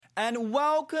and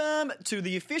welcome to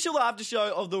the official after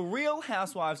show of The Real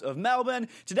Housewives of Melbourne.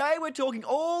 Today we're talking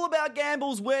all about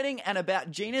Gamble's wedding and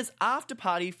about Gina's after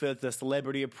party for The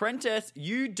Celebrity Apprentice.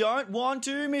 You don't want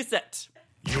to miss it.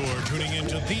 You're tuning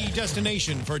into the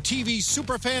destination for TV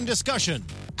superfan discussion,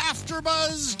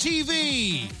 AfterBuzz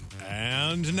TV.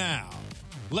 And now,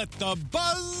 let the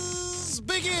buzz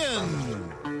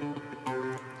begin.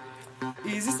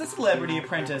 Is this the Celebrity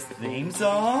Apprentice theme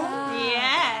song?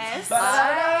 Yes.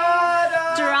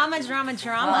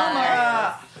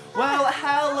 Drama. Well,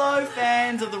 hello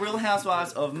fans of The Real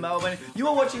Housewives of Melbourne. You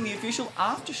are watching the official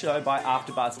after show by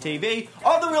AfterBuzz TV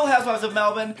of The Real Housewives of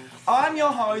Melbourne. I'm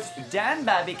your host, Dan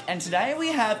Babic, and today we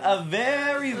have a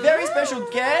very, very special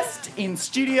guest in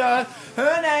studio.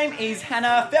 Her name is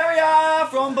Hannah Ferrier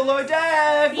from Below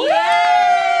Deck.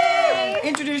 Yay!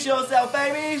 Introduce yourself,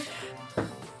 baby.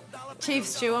 Chief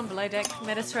Stew on Below Deck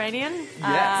Mediterranean.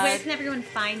 Yes. Where can everyone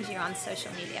find you on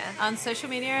social media? On social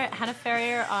media, Hannah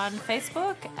Ferrier on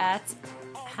Facebook, at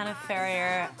Hannah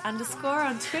Ferrier _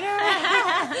 on Twitter,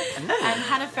 and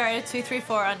Hannah Ferrier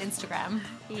 234 on Instagram.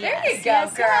 Yes. There you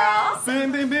go, girl.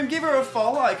 Boom, boom, boom. Give her a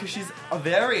follow because she's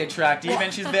very attractive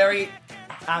and she's very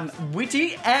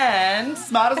witty and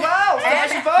smart as well. So much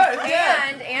for both.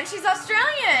 Yeah. And she's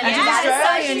Australian. And she's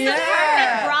Australian, so she's yes. the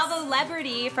perfect Bravo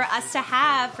celebrity for us to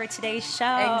have for today's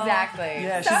show. Exactly.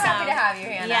 Yeah, so she's- happy to have you,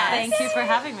 Hannah. Yes. Thank you for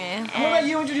having me. What about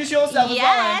you? Introduce yourself as well,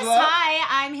 Yes, Angela.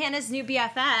 hi, I'm Hannah's new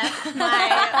BFF,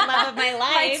 my love of my life.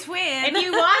 My twin.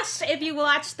 If you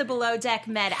watched the Below Deck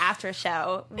Med after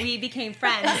show, we became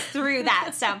friends through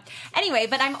that. So anyway,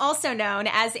 but I'm also known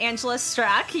as Angela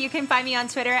Struck. You can find me on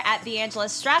Twitter at the Angela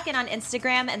Struck and on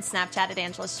Instagram and Snapchat at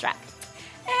Angela Struck.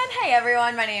 And hey,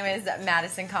 everyone. My name is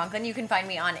Madison Conklin. You can find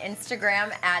me on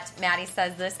Instagram at Maddie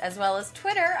Says This, as well as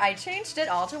Twitter. I changed it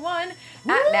all to one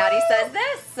at Maddie Says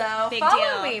This. So Big follow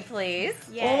deal. me, please.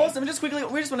 Yay. Awesome. Just quickly,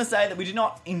 we just want to say that we do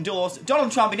not endorse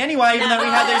Donald Trump in any way, even though we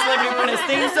have this Celebrity Apprentice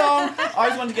theme song. I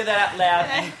just wanted to get that out loud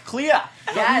and clear.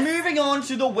 But Yes. moving on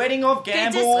to the wedding of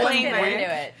Gamble. disclaimer. Let's get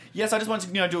into it. Yes, I just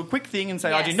wanted to do a quick thing and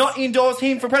say I do Yes. not endorse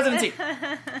him for presidency.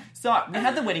 So we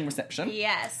had the wedding reception.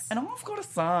 Yes. And I've got to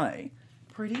say,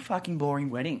 pretty fucking boring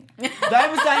wedding. They were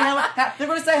saying how they're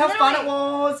going to say how fun it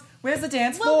was. Where's the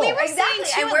dance floor? we were Exactly. saying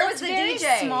too, And it where looked was the very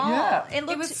DJ? Small. Yeah. It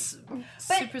looked It was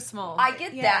But super small. I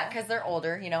get Yeah. that because they're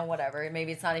older, whatever.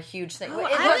 Maybe it's not a huge thing. Oh,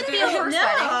 It I would was feel your first no.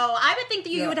 wedding. I would think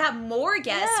that you Yeah. would have more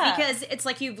guests Yeah. because it's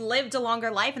like you've lived a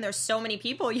longer life and there's so many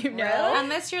people you know. Really?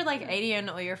 Unless you're like 80 and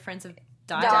all your friends have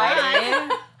died. Died.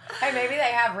 already. Hey, maybe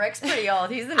they have Rick's pretty old.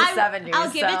 He's in his 70s. I'll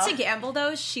give so. it to Gamble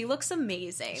though. She looks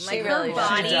amazing. She Like really her does.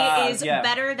 body She does, is yeah.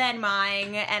 better than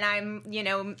mine, and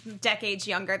I'm decades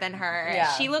younger than her.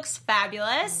 Yeah. She looks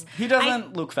fabulous. He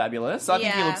doesn't look fabulous. I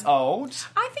think he Yeah. looks old.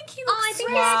 I think he looks I think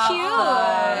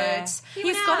suave. he's cute.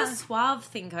 He's got a Yeah. suave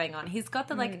thing going on. He's got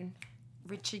the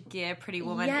Richard Gere Pretty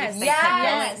Woman. Yes. If they Yes,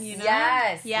 kept going, you know?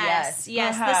 yes. Yes, the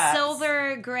Perhaps.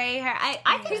 silver gray hair.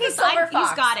 I think He's a silver he's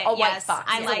fox. got it. A white yes,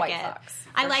 fox. I He's a like white it. fox,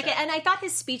 I for like sure. it, and I thought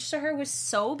his speech to her was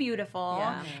so beautiful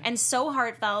Yeah. and so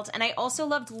heartfelt. And I also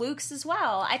loved Luke's as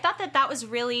well. I thought that was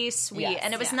really sweet, Yes,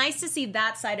 and it was yeah. nice to see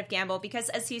that side of Gamble because,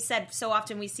 as he said, so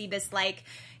often we see this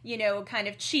kind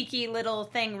of cheeky little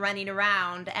thing running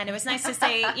around, and it was nice to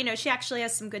say, she actually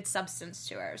has some good substance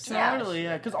to her. So. Yeah. Totally,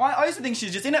 yeah. Because I used to think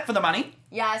she's just in it for the money.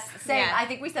 Yes, same. Yeah. I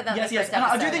think we said that in Yes, the yes. first And I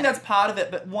episode. do think that's part of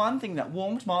it. But one thing that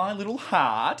warmed my little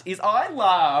heart is I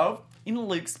love in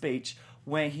Luke's speech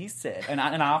where he said, and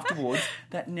afterwards,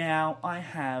 that now I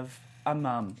have a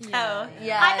mum. Oh,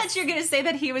 Yes. I thought you were going to say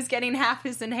that he was getting half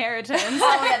his inheritance.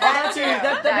 Oh, yeah, That too,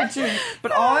 that too.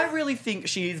 But I really think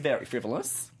she is very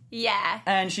frivolous. Yeah.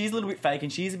 And she's a little bit fake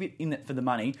and she's a bit in it for the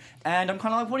money. And I'm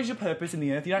kind of like, what is your purpose in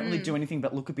the earth? You don't really do anything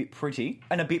but look a bit pretty.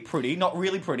 And a bit pretty, not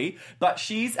really pretty. But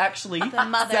she's actually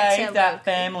mother saved to that Luke.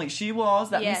 family. She was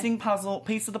that Yeah. missing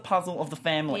piece of the puzzle of the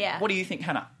family. Yeah. What do you think,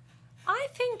 Hannah? I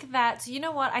think that, you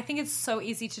know what? I think it's so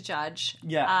easy to judge.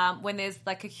 Yeah. When there's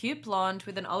like a cute blonde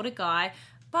with an older guy.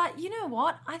 But you know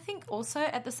what? I think also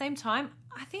at the same time,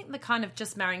 I think the kind of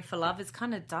just marrying for love is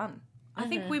kind of done. I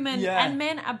think women Yeah. and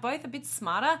men are both a bit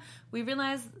smarter. We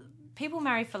realize people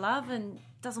marry for love and it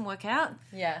doesn't work out.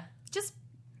 Yeah. Just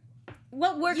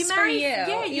What works you for marry, you?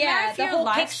 yeah, you marry for the your whole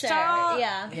lifestyle, picture.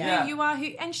 Yeah. Yeah. who you are,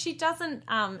 and she doesn't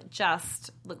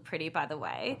just look pretty, by the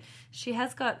way. She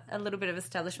has got a little bit of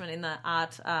establishment in the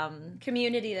art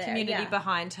Community there. community yeah.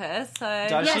 behind her. So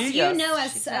Does Yes, she? you Yes. know She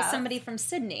as does. somebody from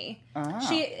Sydney.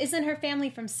 She isn't her family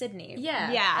from Sydney.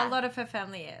 yeah, a lot of her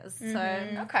family is. So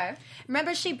Okay.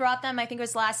 Remember, she brought them. I think it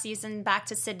was last season back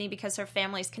to Sydney because her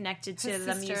family's connected to her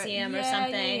the sister- museum or yeah,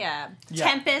 something. Yeah. Yeah.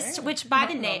 Tempest, which by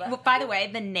the name, that. by the way,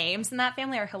 the names in that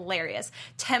family are hilarious.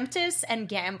 Tempest and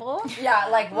Gamble. Yeah,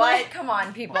 like what? Come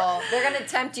on, people. They're gonna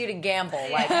tempt you to gamble.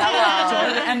 Like, hello.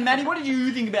 Totally. And Maddie, what did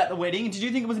you think about the wedding? Did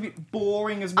you think it was a bit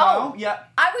boring as well? Oh. Yeah.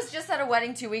 I was just at a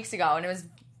wedding 2 weeks ago, and it was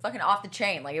fucking off the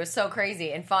chain. Like, it was so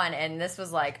crazy and fun. And this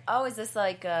was like, oh, is this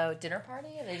like a dinner party?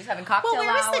 Are they just having cocktail Well,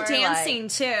 where was hour? the dancing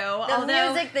Like, too? the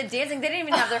Although, music, the dancing. They didn't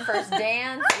even have their first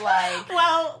dance. Like,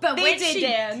 well, But they when did she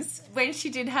dance. when she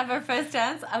did have her first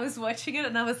dance, I was watching it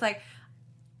and I was like,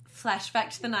 flashback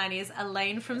to the 90s,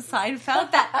 Elaine from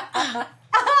Seinfeld. That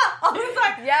I was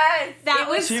like, yes, That it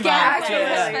was Too scary much, for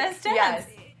yeah. her first dance. Yes.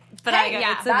 But Hey,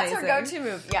 I it's that's amazing. her go-to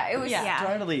move. Yeah, it was. Yeah.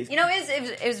 Totally. You know,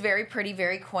 it was very pretty,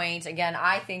 very quaint. Again,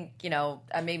 I think, you know,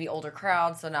 maybe older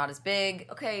crowd, so not as big.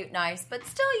 Okay, nice. But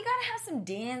still, you gotta have some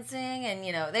dancing. And,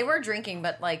 you know, they were drinking,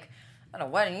 but, like, at a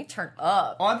wedding, you turn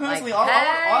up. I personally, Like,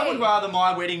 I would hey. rather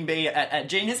my wedding be at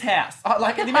Gina's house.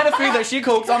 Like, the amount of food that she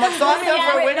cooks, I'm like, sign me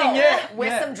up for a Wait, wedding, no, yeah. With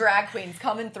yeah. some drag queens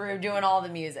coming through doing all the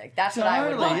music. That's what I would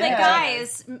Totally, want. The yeah.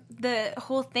 guys, the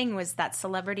whole thing was that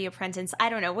Celebrity Apprentice. I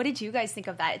don't know. What did you guys think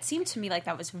of that? It seemed to me like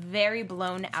that was very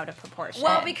blown out of proportion.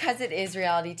 Well, because it is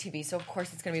reality TV, so of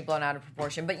course it's going to be blown out of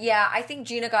proportion. But yeah, I think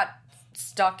Gina got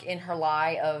stuck in her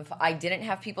lie of I didn't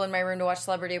have people in my room to watch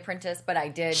Celebrity Apprentice, but I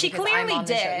did. She because clearly I'm on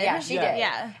the show. did. Yeah, she Yeah. did.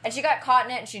 Yeah. And she got caught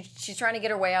in it, and she's trying to get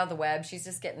her way out of the web. She's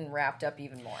just getting wrapped up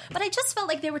even more. But I just felt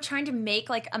like they were trying to make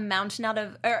like a mountain out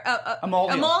of or A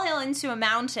molehill. into a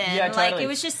mountain. Yeah, Like totally. it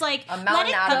was just like A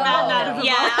mountain out of a molehill.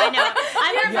 Yeah, I know.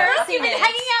 I'm reversing You've been it.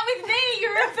 hanging out with me.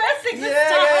 You're reversing the Yeah,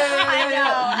 stuff. yeah,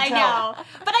 yeah. I You know. tell.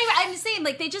 But I'm saying,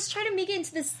 like, they just try to make it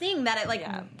into this thing that it, like,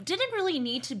 didn't really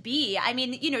need to be. I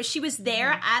mean, you know, she was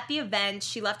there at the event.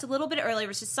 She left a little bit early. It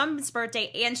was just someone's birthday,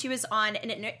 and she was on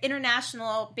an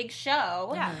international big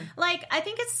show. Yeah. Like, I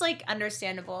think it's, like,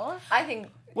 understandable. I think.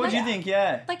 What do you think?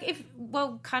 Yeah. Like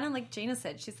kind of like Gina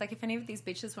said, she's like, if any of these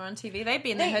bitches were on TV, they'd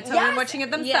be in their They- hotel yes, room watching it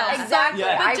themselves. yeah, Exactly.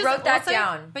 Yeah. But I just wrote that also-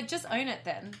 down. But just own it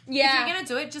then. Yeah. If you're going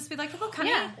to do it, just be like, look, honey,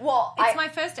 Yeah. Well, it's my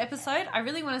first episode. I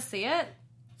really want to see it.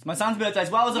 It's my son's birthday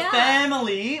as well as a Yeah.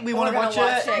 family. We want to We're watch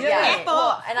gonna it. Yeah.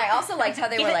 Well, and I also liked how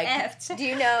they Get were it like, effed.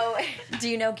 do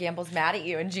you know Gamble's mad at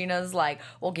you? And Gina's like,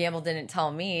 well, Gamble didn't tell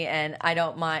me, and I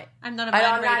don't mind. I'm not a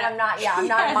mind reader. I'm not a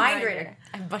mind Mind reader. reader.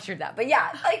 I butchered that. But yeah,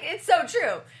 like, it's so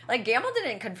true. Like, Gamble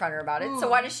didn't confront her about it, so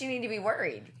why does she need to be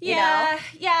worried? You Yeah, know?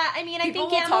 yeah. I mean, People I think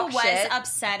will Gamble talk was shit.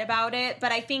 upset about it,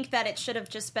 but I think that it should have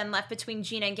just been left between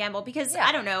Gina and Gamble because Yeah.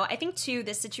 I don't know. I think too,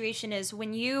 this situation is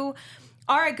when you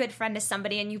are a good friend to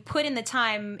somebody and you put in the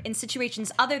time in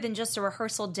situations other than just a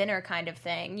rehearsal dinner kind of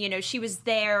thing. You know, she was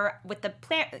there with the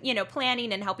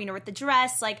planning and helping her with the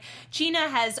dress. Like, Gina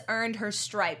has earned her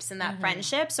stripes in that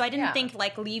friendship, so I didn't Yeah. think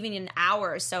like leaving an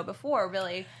hour or so before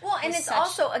really. Well, and was it's such-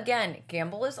 also, again,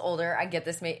 Gamble is older. I get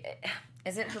this.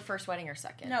 Is it her first wedding or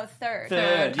second? no third.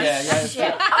 Third, yeah.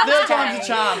 Shit. Third time's a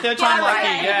charm. Third time lucky,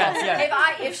 Right.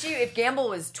 yes, yeah. If Gamble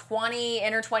was 20,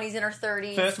 in her 20s, in her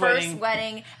 30s, First wedding,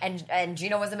 wedding. and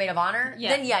Gina was a maid of honor,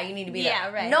 Yeah. then you need to be there.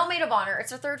 Yeah, right. No maid of honor.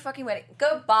 It's her third fucking wedding.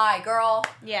 Goodbye, girl.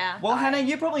 Yeah. Well, Hannah,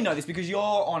 you probably know this because you're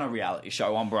on a reality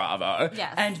show on Bravo.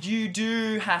 Yes. And you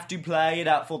do have to play it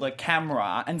up for the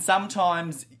camera, and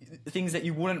sometimes things that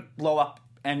you wouldn't blow up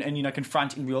and you know,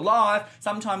 confront in real life,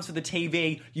 sometimes for the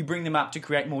TV, you bring them up to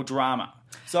create more drama.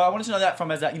 So I wanted to know that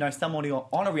from, as a, you know, somebody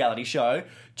on a reality show,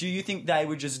 do you think they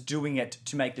were just doing it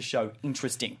to make the show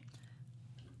interesting?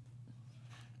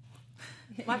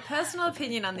 My personal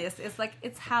opinion on this is like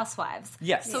it's Housewives.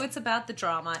 Yes. So it's about the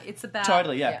drama. It's about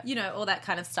Totally, yeah. you know, all that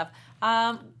kind of stuff.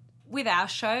 With our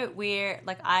show, we're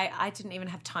like I didn't even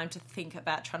have time to think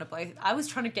about trying to blow. I was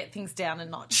trying to get things down a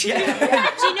notch. Do you know what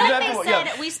Exactly, they said?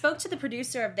 yeah. We spoke to the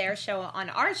producer of their show on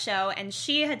our show, and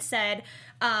she had said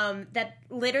that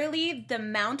literally the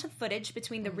amount of footage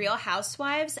between the Real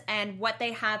Housewives and what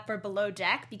they have for Below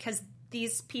Deck, because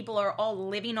these people are all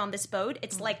living on this boat,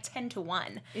 it's like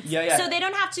 10-1. Yeah. So they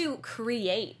don't have to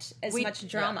create as much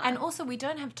drama. And also, we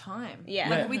don't have time. Yeah.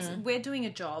 Like, Yeah. we're doing a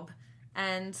job,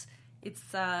 and it's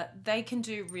they can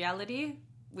do reality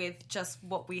with just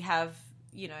what we have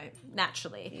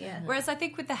naturally. Yeah. Whereas I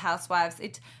think with the Housewives,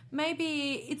 it's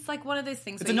like one of those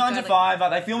things. It's where a you 9 go to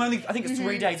 5. They film only, I think it's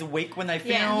 3 days a week when they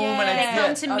film. Yeah. And They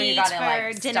it's, come to Oh, you meet gotta, for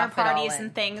like, dinner stuff it all parties in.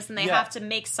 and things, and they Yeah. have to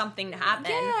make something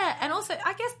happen. Yeah, and also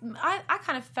I guess I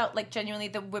kind of felt like genuinely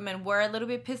the women were a little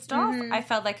bit pissed off. I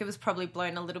felt like it was probably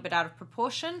blown a little bit out of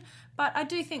proportion, but I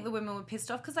do think the women were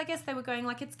pissed off because I guess they were going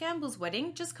like, it's Gamble's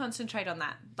wedding, just concentrate on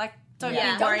that. Like, don't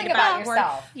Yeah. be Don't worried think about work.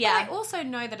 yourself. Yeah. But I also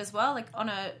know that as well, like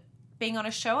being on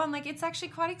a show, I'm like, it's actually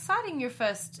quite exciting, your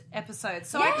first episode.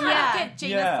 So I kind Yeah. of get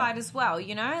Gina's Yeah. side as well,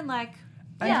 and like...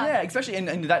 And yeah, especially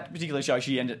in that particular show,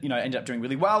 she ended up doing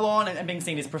really well on and being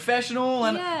seen as professional.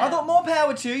 And Yeah. I thought, more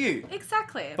power to you.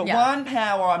 Exactly. But Yeah. one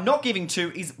power I'm not giving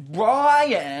to is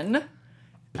Brian.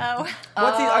 Oh,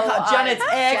 What's his? Janet's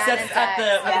ex Janet's at the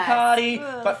ex, yes. party.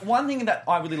 But one thing that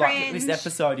I really liked with this Cringe.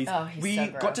 episode is Oh, he's we so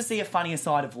gross. got to see a funnier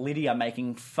side of Lydia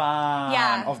making fun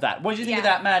Yeah. of that. What did you think of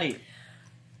Yeah. that, Maddie?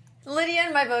 Lydia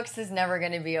in my books is never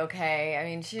going to be okay. I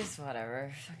mean, she's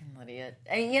whatever. Fucking Lydia.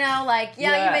 I mean, you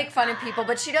Yeah. make fun of people,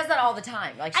 but she does that all the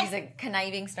time. Like, she's a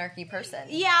conniving, snarky person.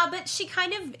 yeah, but she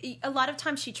kind of, a lot of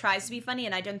times she tries to be funny,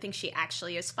 and I don't think she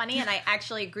actually is funny, and I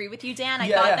actually agree with you, Dan. I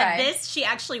Yeah, thought yeah. that Okay. this, she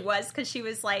actually was, because she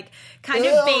was, like, kind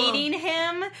of Ugh. baiting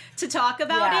him to talk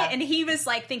about Yeah. it, and he was,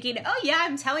 like, thinking, oh, yeah,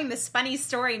 I'm telling this funny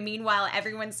story, meanwhile,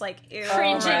 everyone's, like, Oh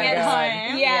cringing my at God.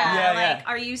 home. Yeah, like, yeah.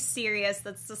 are you serious?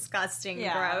 That's disgusting,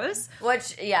 Yeah. gross.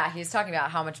 Which, he's talking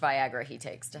about how much Viagra he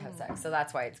takes to have sex, so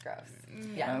that's why it's gross.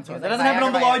 Yeah, That's he right. was That like, doesn't happen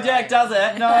on Below Viagra, Deck, Viagra. does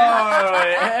it? No.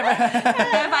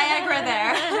 Viagra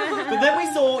there. But then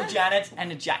we saw Janet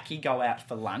and Jackie go out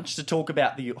for lunch to talk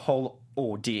about the whole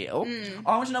ordeal.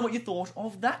 I want to know what you thought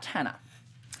of that, Hannah.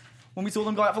 When we saw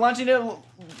them go out for lunch,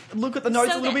 look at the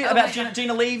notes So a little the- bit oh about my God.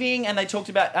 Gina leaving, and they talked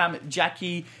about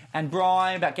Jackie and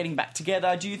Brian about getting back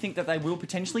together. Do you think that they will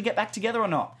potentially get back together or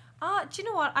not? Do you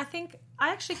know what? I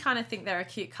actually kind of think they're a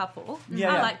cute couple.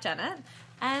 Yeah. I like Janet.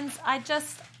 And I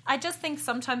just think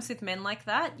sometimes with men like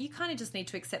that, you kind of just need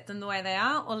to accept them the way they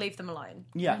are or leave them alone.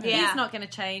 Yeah. Yeah. He's not going to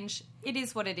change. It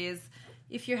is what it is.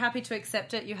 If you're happy to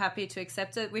accept it, you're happy to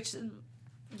accept it, which,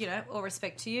 all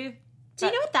respect to you. Do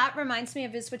you know what that reminds me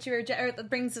of is what you were, or that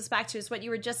brings us back to is what you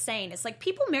were just saying. It's like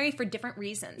people marry for different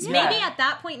reasons. Yeah. Maybe at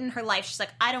that point in her life, she's like,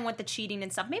 I don't want the cheating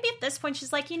and stuff. Maybe at this point,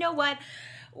 she's like, you know what?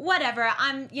 Whatever.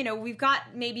 We've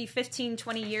got maybe 15,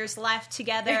 20 years left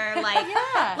together. Like,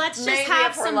 Yeah. let's just Maybe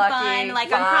have if we're some lucky, fun. Like,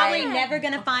 fine. I'm probably never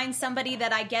going to find somebody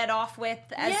that I get off with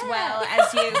as Yeah. well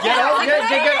as you. Get on, get on.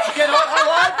 I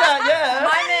like that, yeah.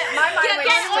 My mind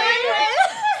went straight.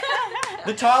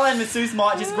 The Thailand masseuse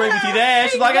might just agree with you there.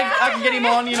 She's like, I can get him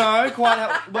on, quite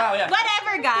wow, yeah.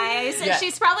 Whatever, guys. Yeah.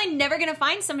 She's probably never going to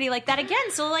find somebody like that again.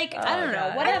 So, like, I don't know.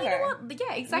 God. Whatever. And you know what?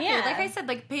 Yeah, exactly. Yeah. Like I said,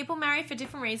 like people marry for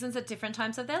different reasons at different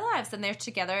times of their lives, and they're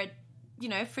together,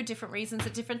 for different reasons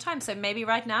at different times. So maybe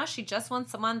right now she just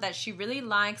wants someone that she really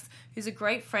likes, who's a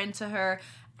great friend to her,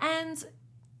 and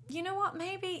you know what?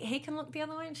 Maybe he can look the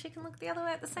other way and she can look the other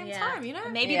way at the same time.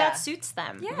 Maybe Yeah. that suits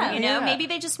them. Yeah. Yeah. Maybe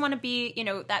they just want to be,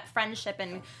 that friendship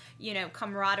and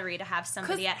camaraderie to have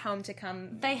somebody 'Cause at home to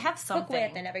come they have cook something.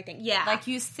 with and everything. Yeah, Like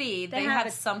you see, they have have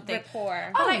a something.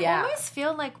 rapport. But I yeah. almost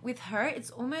feel like with her,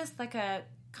 it's almost like a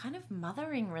kind of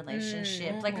mothering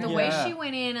relationship. Like the way Yeah. she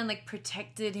went in and like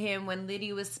protected him when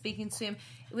Lydia was speaking to him.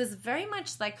 It was very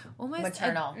much like almost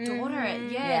Maternal. a daughter,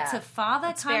 Yeah. to father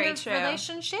It's kind very of true.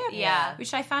 relationship. Yeah.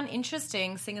 Which I found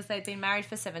interesting, seeing as they've been married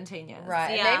for 17 years.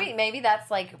 Right. Yeah. Maybe that's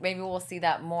like, maybe we'll see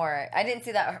that more. I didn't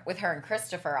see that with her and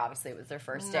Christopher. Obviously, it was their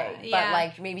first date. But Yeah.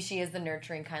 like, maybe she is the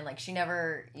nurturing kind. Like, she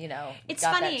never, It's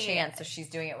got funny. that chance. So she's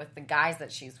doing it with the guys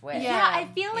that she's with. Yeah, I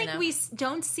feel like know? we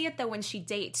don't see it though when she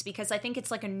dates because I think it's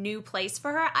like a new place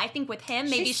for her. I think with him,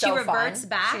 maybe She's she so reverts fun.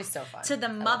 back She's so fun. to the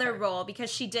I love mother her. role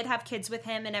because she did have kids with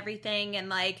him and everything, and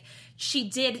like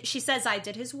she says I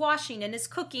did his washing and his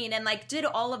cooking and like did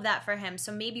all of that for him.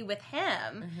 So maybe with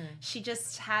him, she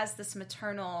just has this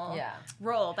maternal Yeah.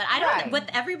 role. But I don't. Right. With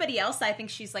everybody else, I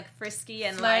think she's like frisky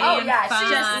and Slay. like Oh yeah, Fun. she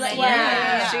is. Yeah.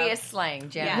 Yeah, she is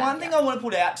slaying. Janet. Yeah. One thing I want to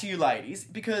put out to you ladies,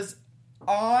 because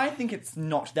I think it's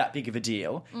not that big of a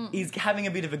deal, is having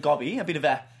a bit of a gobby, a bit of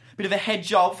a head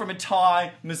job from a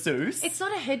Thai masseuse. It's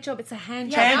not a head job, it's a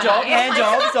hand job. hand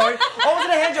job, sorry. Oh, was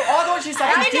it a hand job? I thought she said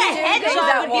I she think did. a head It's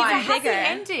job a would be happy bigger.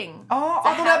 ending. Oh, I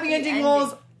thought happy happy ending ending.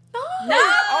 was. No.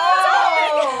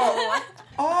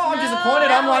 Oh, I'm disappointed.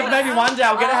 I'm like, maybe one day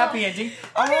I'll get a happy ending.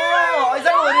 Oh, is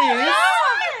that what it is?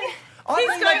 I He's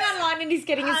think going that's- online and he's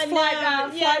getting his I flights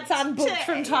know. Yeah, unbooked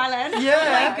from Thailand.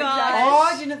 Yeah. my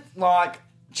gosh. I didn't like.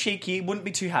 cheeky, wouldn't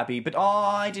be too happy, but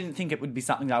I didn't think it would be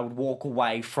something that I would walk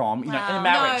away from, in a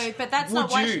marriage. No, but that's would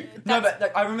not why you? she- No, that's-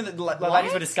 but I remember that the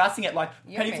ladies were discussing it. Like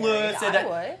Petty Fleur married. said I that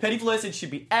would. Petty Fleur said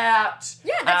she'd be out.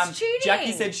 Yeah, that's cheating.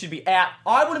 Jackie said she'd be out.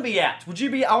 I wouldn't be out. Would you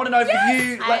be? I want to know if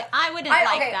you like. I wouldn't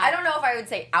like that. I don't know if I would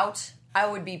say out. I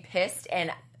would be pissed,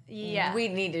 and Yeah. we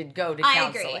need to go to I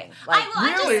counseling. agree. Like,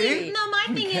 I just really? think, no, my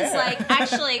thing is care? like,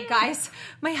 actually, guys,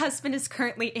 my husband is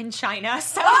currently in China,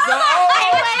 so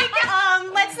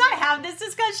Oh! let's not have this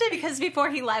discussion because before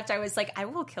he left, I was like, I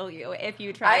will kill you if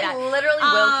you try I that. literally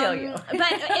will kill you.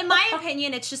 But in my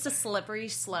opinion, it's just a slippery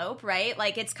slope, right?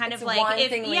 Like it's kind It's of like one if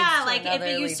thing leads yeah, to like another,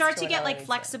 if you leads start to to get another, like leads to-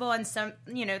 flexible and some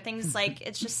things like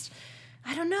it's just.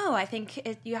 I don't know. I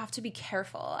think you have to be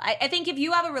careful. I think if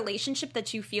you have a relationship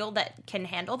that you feel that can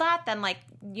handle that, then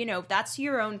that's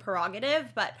your own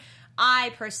prerogative. But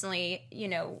I personally,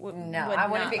 would I wouldn't not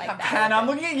be like comfortable. that. Hannah, I'm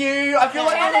looking at you. I feel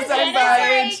like we're on the Hannah's same like-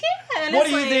 page. Hannah's What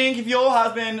do you like- think if your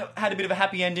husband had a bit of a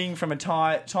happy ending from a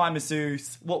Thai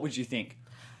masseuse? What would you think?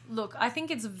 Look, I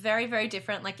think it's very, very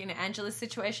different. Like in Angela's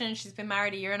situation, she's been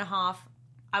married a year and a half.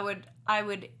 I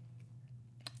would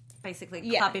basically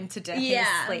Yeah. club him to death in Yeah.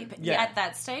 his sleep Yeah. at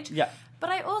that stage. Yeah.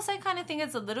 But I also kind of think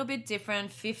it's a little bit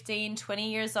different 15,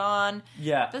 20 years on.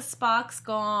 Yeah. The spark's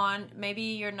gone. Maybe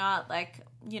you're not like,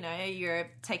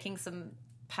 you're taking some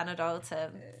Panadol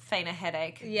to feign a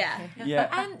headache. Yeah, Yeah.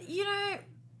 And,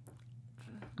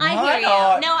 I Why hear you.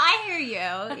 not? No, I hear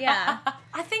you. Yeah.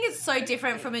 I think it's so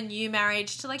different from a new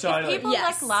marriage to like Totally. if people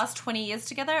Yes. like last 20 years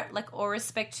together, like all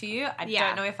respect to you. I Yeah.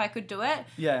 don't know if I could do it.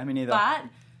 Yeah, me neither. But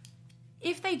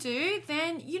if they do,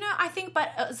 then I think.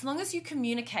 But as long as you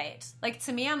communicate, like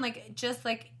to me, I'm like just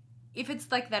like if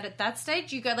it's like that at that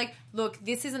stage, you go like, look,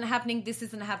 this isn't happening. This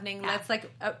isn't happening. Let's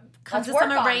like come Let's to work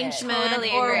some on it. arrangement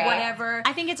Totally or agree. whatever.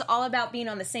 I think it's all about being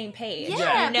on the same page.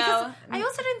 Yeah, You know? because I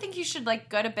also don't think you should like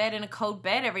go to bed in a cold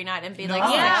bed every night and be like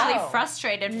No. sexually No.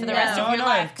 frustrated for the No. rest of No, your no.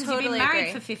 life because you've Totally been married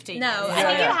agree. for 15 No, years. I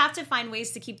think Yeah. you have to find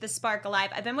ways to keep the spark alive.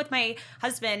 I've been with my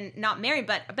husband, not married,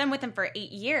 but I've been with him for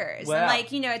 8 years. Wow. And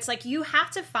like, it's like you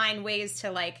have to find ways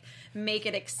to like make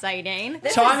it exciting.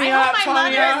 Time me up, my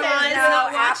time me mother up. was Now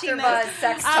not watching AfterBuzz this.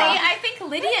 sex See, talk. I think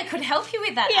Lydia could help you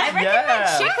with that. Yeah. I reckon Yeah.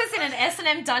 that chick was in an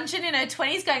S&M dungeon in her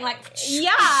 20s going like,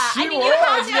 Yeah, I mean, you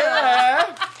have to.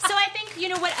 yeah. So I think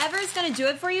whatever's going to do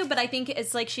it for you, but I think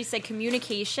it's like she said,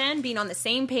 communication, being on the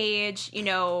same page,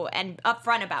 and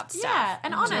upfront about stuff. yeah,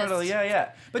 and honest. Totally, yeah.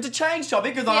 But to change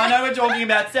topic, because I know we're talking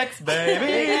about sex,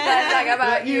 baby. Let's talk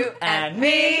about you and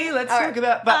me. Let's All talk right.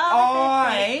 about. But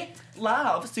I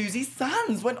love Susie's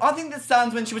sons. I think the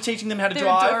sons, when she was teaching them how to They're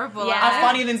drive, adorable. Yeah. are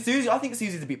funnier than Susie. I think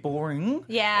Susie's a bit boring.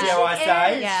 Yeah. Dare I She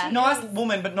say? is. Yeah. Nice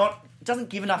woman, but doesn't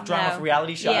give enough drama No. for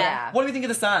reality show. Yeah. What do we think of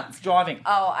the sons driving?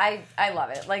 Oh, I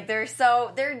love it. Like they're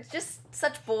just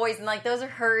such boys, and like those are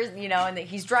hers, and that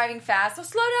he's driving fast. So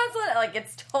slow down. Like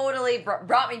it's totally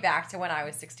brought me back to when I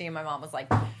was 16. My mom was like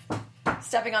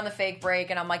stepping on the fake brake,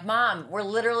 and I'm like, Mom, we're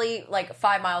literally like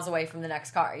 5 miles away from the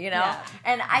next car, Yeah.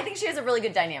 And I think she has a really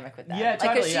good dynamic with that. Yeah, like,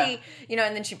 'cause totally, she,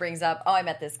 and then she brings up, oh, I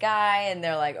met this guy, and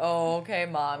they're like, oh, okay,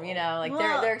 Mom, like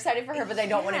Well, they're excited for her, but they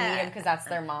don't want to yeah. meet him because that's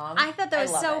their mom. I thought that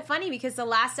was love so it. funny because the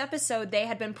last episode they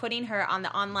had been putting her on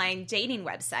the online dating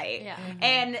website. Yeah.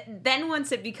 And then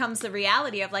once it becomes the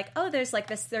reality of like, oh, there's like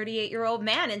this 38-year-old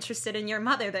man interested in your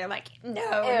mother, they're like, no.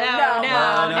 no,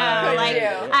 no, Like,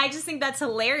 you. I just think that's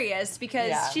hilarious because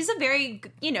Yeah. she's a very,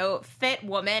 fit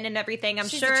woman and everything. I'm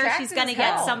She's sure attractive she's going to as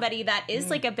get hell. somebody that is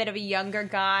like a bit of a younger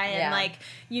guy and Yeah. like,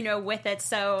 with it.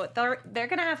 So they're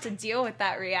going to have to deal with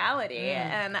that reality.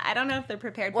 And I don't know if they're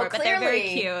prepared Well, for it, but they're very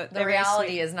clearly, cute. The They're very reality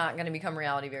sweet. is not going to become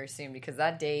reality very soon because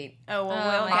that date. Oh, well,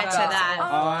 Oh we'll my get to God. that.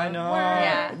 I know.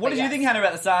 Yeah, What but did you yes. think, Hannah,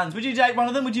 about the sons? Would you date one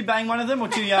of them? Would you bang one of them, or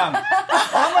too young?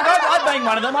 Oh my God, I'd bang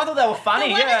one of them. I thought they were funny.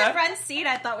 The one in the Yeah. front seat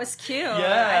I thought was cute.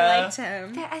 Yeah. I liked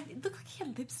him. It looked like he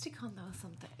had lipstick on though or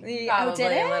something. Probably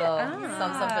did it? a little Oh.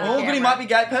 something for the Oh, but he camera. might be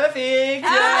gay. Perfect.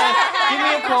 Yeah. Give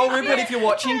me a call, Rupert, if you're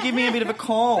watching. Give me a bit of a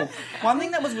call. One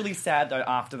thing that was really sad, though,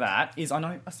 after that is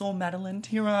I saw Madeline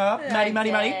tear up. Maddie,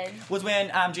 did. was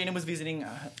when Gina was visiting the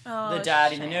Oh,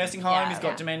 dad in the shame. nursing home. Yeah, He's got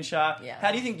yeah. dementia. Yeah.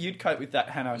 How do you think you'd cope with that,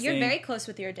 Hannah? You're seeing- very close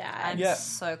with your dad. I'm Yeah.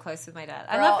 so close with my dad.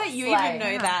 We're I love all that you slay. even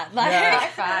know that. Like, Yeah. High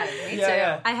five. Me Yeah, too.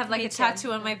 yeah. I have like Me a too.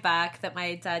 tattoo on my back that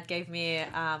my dad gave me,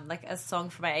 like a song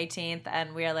for my 18th,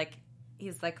 and we're like,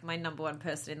 he's like my number one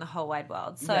person in the whole wide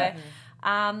world. So, Yeah.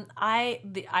 I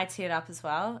teared up as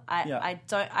well. Yeah.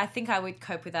 I think I would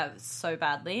cope with that so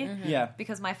badly. Yeah.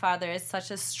 Because my father is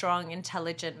such a strong,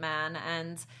 intelligent man,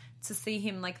 and to see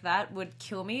him like that would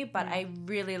kill me, but I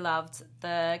really loved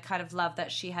the kind of love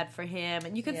that she had for him,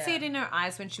 and you could see it in her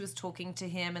eyes when she was talking to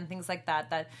him and things like that.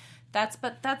 That's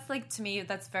like, to me,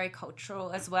 that's very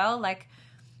cultural as well. Like,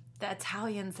 the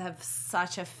Italians have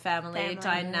such a family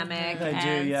dynamic. They do,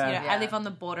 and, yeah. you know, I live on the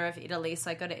border of Italy,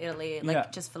 so I go to Italy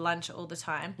just for lunch all the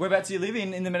time. Whereabouts do you live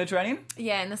in the Mediterranean?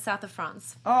 Yeah, in the south of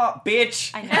France. Oh,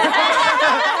 bitch. I know.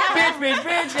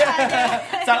 bitch.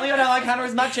 Yeah. Suddenly I don't like Hannah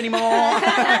as much anymore.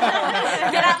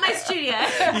 Get out my studio.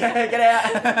 Yeah, get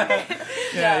out.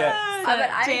 yeah.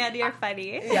 Jan, you're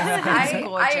funny. Yeah, I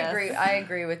gorgeous.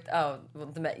 agree with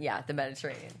the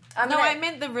Mediterranean. I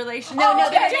meant the relationship.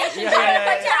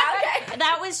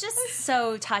 That was just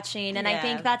so touching, and I Yeah.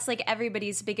 think that's like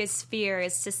everybody's biggest fear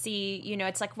is to see, you know,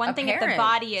 it's like one A thing if the parent,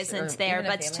 body or isn't there, even a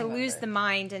but to family lose member. the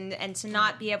mind and to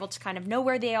not be able to kind of know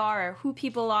where they are or who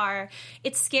people are.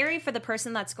 It's scary for the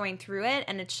person that's going through it,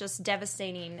 and it's just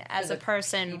devastating as the a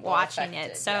person people watching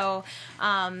affected, it. So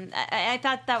I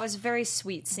thought that was a very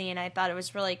sweet scene. I thought it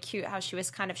was really cute how she was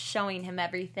kind of showing him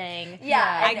everything.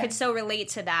 Yeah. I could so relate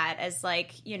to that as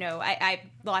like, you know, I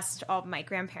lost all of my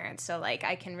grandparents, so like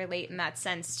I can relate in that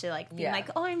sense to like being Yeah. like,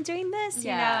 oh, I'm doing this,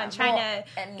 you know, Yeah. and trying Well,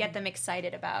 to and- get them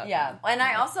excited about. Yeah, and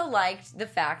I also liked the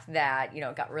fact that, you know,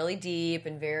 it got really deep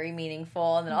and very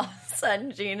meaningful, and then all of a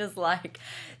sudden Gina's like,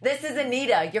 this is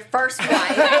Anita, your first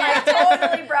wife. Like,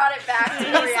 totally brought it back to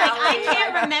reality. I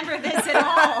can't remember this at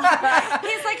all.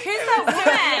 He's like, who's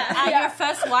that woman? Your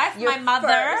first wife? Your my mother?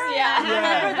 first, yeah.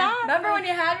 Remember that? Remember when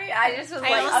you had me? I just was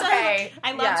like,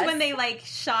 I loved yes. when they like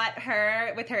shot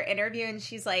her with her interview, and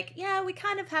she's like, yeah, we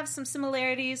kind of have some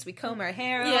similarities. We comb our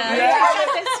hair. Yeah. over.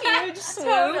 Yeah. This huge swoop.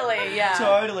 Totally, yeah.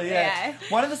 Totally, yeah. Yeah.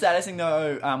 One of the saddest thing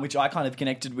though, which I kind of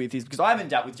connected with, is because I haven't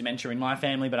dealt with dementia in my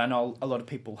family, but I know a lot of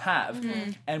people have.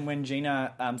 Mm-hmm. And when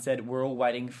Gina said, "We're all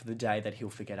waiting for the day that he'll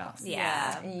forget us,"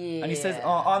 Yeah. Yeah. and he says,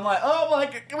 "I'm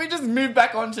like, can we just move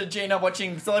back onto Gina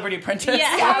watching Celebrity Apprentice?"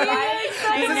 Yeah.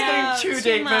 This is getting too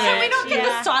deep for me. Can we not get Yeah.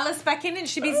 the stylist back in and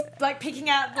she'd be like picking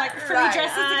out like free Right.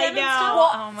 dresses I again know. and stuff?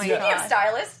 Well, Oh my speaking God. of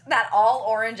stylist, that all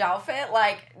orange outfit,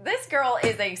 like, this girl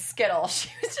is a Skittle. She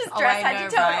was just dressed I head know,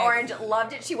 to toe in right? orange,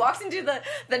 loved it. She walks into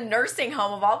the nursing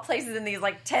home of all places in these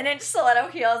like 10-inch stiletto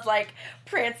heels, like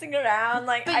prancing around.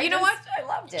 Like, But you know what? I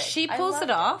loved it. She I pulls loved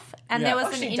it off, and Yeah. there was Oh,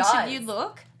 an she interview does.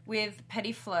 look with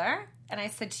Petty Fleur, and I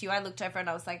said to you, I looked over and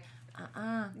I was like,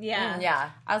 Yeah. Yeah.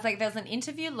 I was like, there's an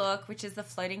interview look, which is the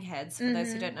floating heads, for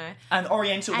those who don't know. And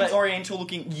Oriental, And- that Oriental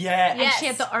looking, yeah. Yes. And she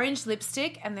had the orange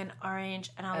lipstick and then orange,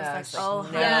 and I was Yeah, like, it's oh,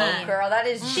 no, honey. girl, that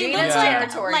is She Gina's looked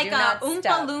territory. like Do not a Oompa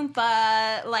step.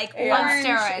 Loompa, like Yeah. orange.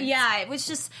 On steroids. Yeah, it was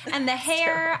just, and the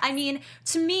hair. I mean,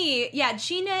 to me, yeah,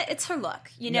 Gina, it's her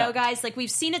look. You know, Yeah. guys, like we've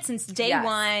seen it since day Yes.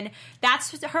 one.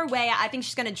 That's her way. I think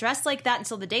she's gonna dress like that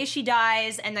until the day she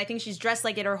dies, and I think she's dressed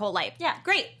like it her whole life. Yeah.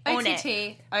 great, own it.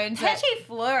 OTT owns it. Petty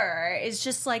Fleur is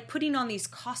just like putting on these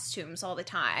costumes all the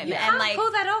time, You and Can't like,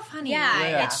 pull that off, honey. yeah,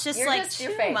 Yeah. it's just You're like just too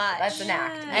your fake. much. That's an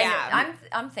act. And Yeah.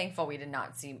 I'm thankful we did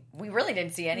not see. We really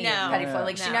didn't see any No. of Petty Fleur. Yeah.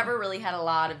 Like she No. never really had a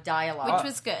lot of dialogue. Which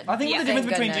was good. I think Yeah. the difference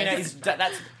Thank between Gina goodness. is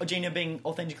that's Gina being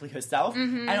authentically herself,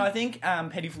 and I think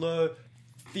Petty Fleur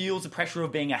feels the pressure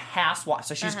of being a housewife,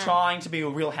 so she's trying to be a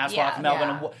real housewife Yeah. of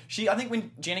Melbourne. Yeah. And I think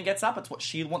when Gina gets up, it's what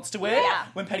she wants to wear. Yeah.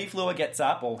 When Petty Fleur gets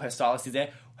up, or her stylist is there,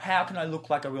 how can I look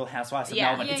like a real housewife of Yeah.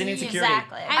 Melbourne? Yeah, It's an yeah, insecurity.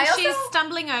 exactly. And I also- she's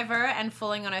stumbling over and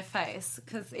falling on her face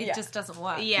because it Yeah. just doesn't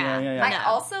work. Yeah, Yeah. I No.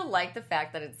 also like the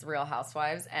fact that it's Real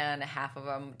Housewives and half of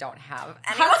them don't have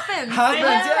any Husbands. Husbands,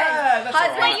 yeah, that's Husband.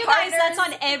 all right. But you guys, Partners. that's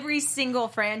on every single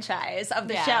franchise of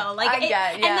the Yeah. show. Like, I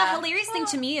get, and the yeah. hilarious thing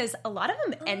to me is a lot of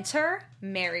them enter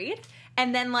married,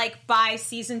 and then like by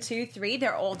season 2, 3,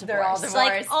 they're all divorced. They're all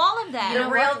Like divorced. all of them. the real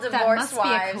what? That divorce must be a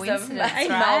wives of coincidence, right?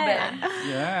 Melbourne.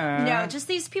 Yeah. No, just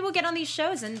these people get on these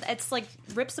shows and it's like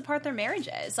rips apart their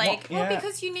marriages. Like, Well, Well,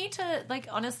 because you need to, like,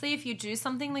 honestly, if you do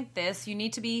something like this, you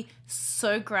need to be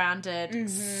so grounded,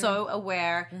 so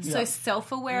aware, so Yeah.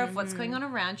 self-aware of what's going on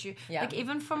around you. Yeah. Like,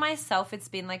 even for myself, it's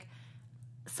been, like,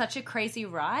 such a crazy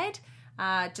ride,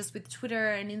 just with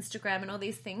Twitter and Instagram and all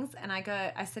these things. And I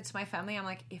said to my family, I'm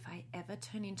like, if I ever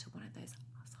turn into one of those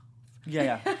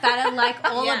yeah. that are, like,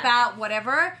 all Yeah. about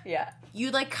whatever, Yeah. you,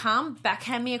 like, come,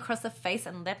 backhand me across the face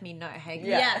and let me know, hey,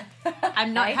 Yeah.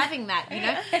 I'm not having that, you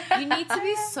know? You need to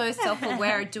be so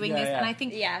self-aware of doing Yeah, this. yeah. And I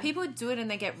think Yeah. people do it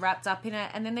and they get wrapped up in it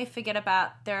and then they forget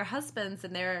about their husbands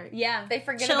and their yeah, They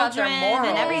forget children about their morals.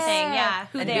 and everything. Yeah,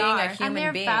 who And they being are. a and human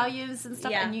their being. values and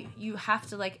stuff. Yeah. And you have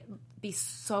to, like, be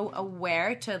so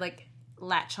aware to, like,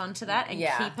 latch onto that and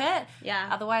Yeah. keep it. Yeah.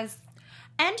 Otherwise,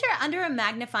 And you're under a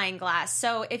magnifying glass.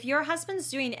 So if your husband's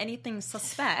doing anything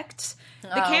suspect, the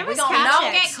cameras don't catch know.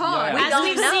 it. Get caught. We As don't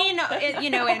we've know. seen,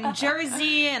 in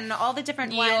Jersey and all the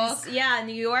different ones. Yeah,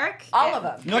 New York. All of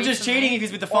them. Not just cheating, if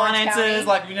he's with the Orange finances, County.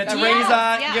 like,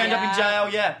 Teresa, yeah, you end up in jail,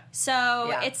 yeah. So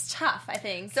Yeah. it's tough, I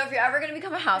think. So if you're ever going to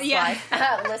become a housewife,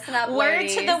 listen up, Word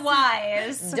ladies. to the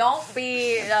wise. Don't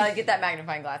be get that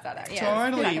magnifying glass out there.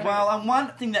 Totally. Well, one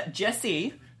thing that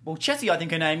Chessie, I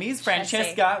think her name is,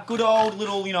 Francesca, good old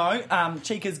little,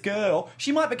 Chica's girl,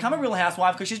 she might become a Real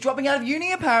Housewife because she's dropping out of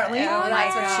uni, apparently. Oh,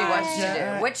 that's what she wants Yeah.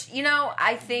 to do. Which,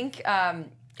 I think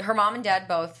her mom and dad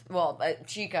both,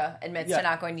 Chica admits to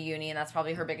not going to uni, and that's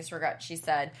probably her biggest regret, she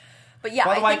said. But yeah,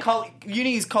 By the way,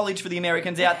 uni is college for the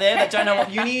Americans out there that don't know what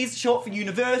uni is. Short for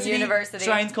university. University.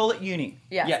 Australians call it uni.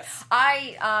 yes.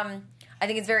 I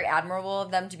think it's very admirable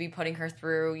of them to be putting her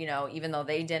through, even though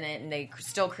they didn't, and they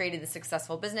still created the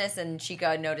successful business, and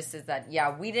Chica notices that,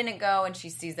 we didn't go, and she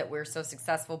sees that we're so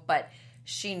successful, but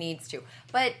she needs to.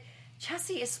 But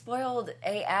Chessie is spoiled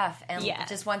AF and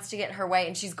just wants to get her way,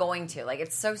 and she's going to. Like,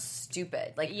 it's so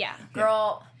stupid. Like,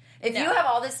 girl... If you have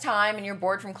all this time and you're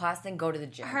bored from class, then go to the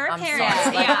gym. Her I'm parents,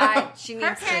 sorry. Like, she needs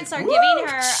her parents to, are giving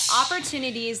her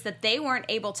opportunities that they weren't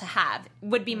able to have,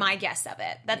 would be my guess of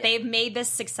it. That they've made this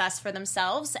success for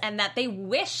themselves and that they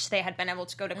wish they had been able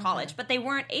to go to college, but they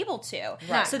weren't able to.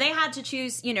 Right. So they had to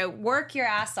choose, work your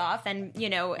ass off and,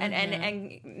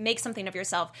 and make something of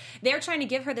yourself. They're trying to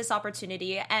give her this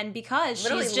opportunity, and because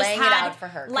literally she's just laying it had out for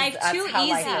her. 'Cause life that's too how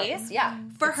life easy. is. Yeah.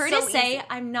 For It's her so to say, easy.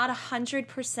 I'm not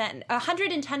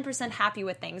 110% happy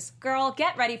with things. Girl,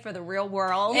 get ready for the real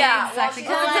world. Yeah, Exactly.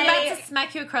 well, Because she's it's about to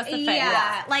smack you across the face.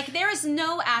 Yeah, like there is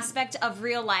no aspect of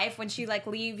real life when you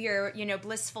leave your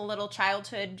blissful little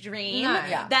childhood dream No.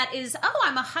 Yeah. that is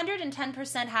I'm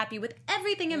 110% happy with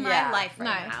everything in my life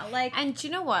right now. And do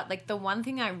you know what? Like, the one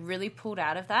thing I really pulled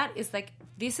out of that is,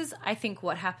 this is, I think,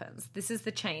 what happens. This is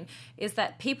the chain, is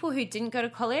that people who didn't go to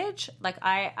college,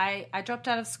 I dropped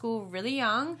out of school really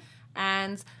young,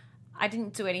 and I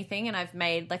didn't do anything, and I've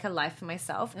made, a life for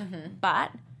myself.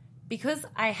 But because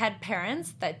I had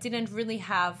parents that didn't really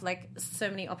have, so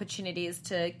many opportunities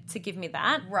to give me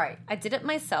that. Right. I did it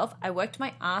myself. I worked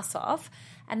my ass off.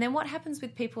 And then what happens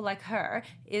with people like her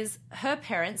is her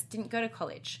parents didn't go to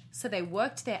college. So they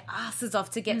worked their asses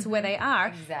off to get to where they are.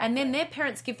 Exactly. And then their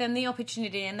parents give them the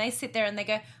opportunity, and they sit there and they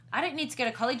go, I don't need to go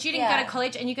to college. You didn't go to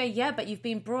college. And you go, yeah, but you've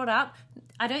been brought up.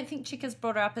 I don't think Chica's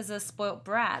brought her up as a spoilt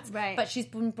brat. Right. But she's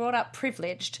been brought up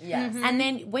privileged. Yes. And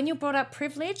then when you're brought up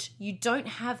privileged, you don't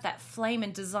have that flame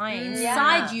and desire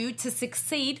inside you to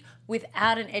succeed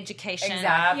without an education.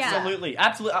 Exactly. Absolutely.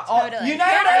 Absolutely. Totally. You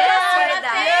nailed it. Yes.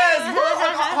 Yes. Woo,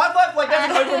 high five.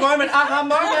 That's an Oprah moment.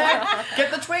 Moment. Get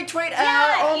the tweet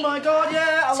out. Oh my God.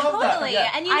 Yeah. I love that. Totally.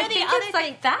 Yeah. And I the think other it's thing,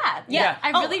 like that. Yeah.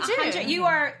 I really do. 100. You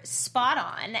are spot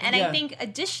on. And Yeah. I think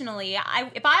additionally, if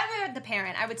I were the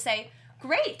parent, I would say,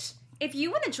 great. If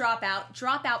you want to drop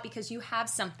out because you have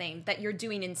something that you're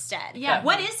doing instead. Yeah.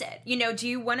 What is it? Do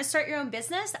you want to start your own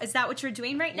business? Is that what you're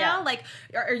doing right now?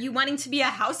 Are you wanting to be a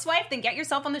housewife? Then get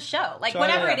yourself on the show.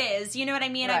 Whatever it is, you know what I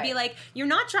mean? I'd be Right. like, you're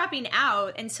not dropping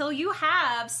out until you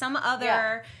have some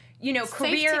other, career.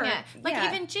 Safety net. Yeah.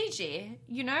 Even Gigi,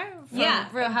 from Yeah.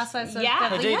 Real Housewives of Yeah.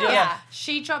 Beverly Gigi, Hills. yeah.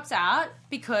 She drops out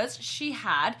because she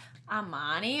had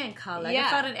Armani and Karl Lagerfeld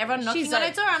Yeah. and everyone knocking She's on a-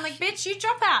 her door. I'm like, bitch, you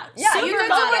drop out. Yeah, so you go do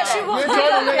what supermodel. you want.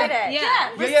 Yeah, totally. Yeah.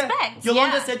 Respect.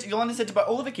 Yolanda said to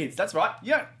all of her kids, that's right.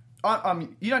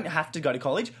 You don't have to go to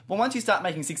college, but once you start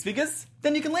making six figures,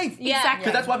 then you can leave. Yeah. Exactly.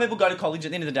 Because that's why people go to college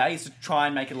at the end of the day, is to try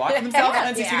and make a life for themselves and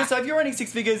earn six Yeah. figures. So if you're earning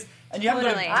six figures and you haven't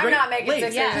Totally. got a I'm great not making leave.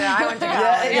 6 Yeah. figures. I went to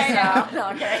college. Yeah. No,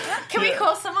 okay. Can we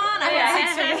call someone?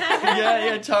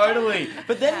 Yeah, totally.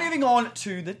 But then moving on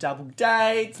to the double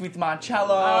dates with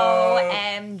Marcello.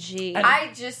 OMG.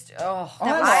 I just,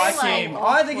 I like him.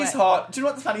 I think he's hot. Do you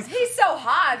know what's funny? He's so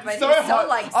hot, but So he's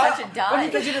hot. so, such a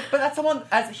dud. But that's someone,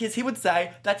 as he would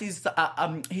say, that is,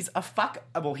 he's a fuck,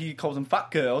 well, he calls them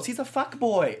fuck girls. He's a fuck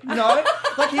boy. You know?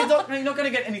 You're not going to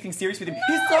get anything serious with him.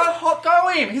 He's so hot. Go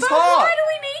him. He's But hot. why do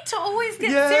we need to always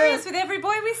get Yeah. serious with every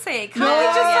boy we see? Can't we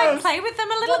Yes. just play with them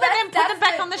a little Well, bit that's- and put them that's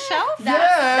back the- on the shelf?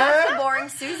 That's the boring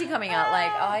Susie coming out.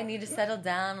 I need to settle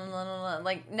down.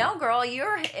 No, girl,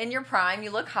 you're in your prime.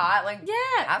 You look hot.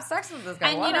 Yeah. Have sex with this guy.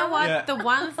 And you know what? Yeah. The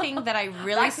one thing that I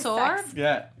really Back to saw, sex.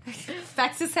 Yeah.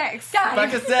 back to sex.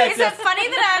 Back to sex. Is it funny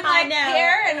that I'm I know.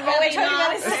 here and we're Really talking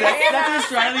about not. sex? That's an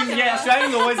Australian. Yeah,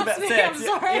 Australians are always about me, sex. I'm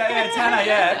sorry. Yeah, Tanner.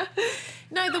 Yeah.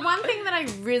 No, the one thing that I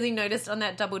really noticed on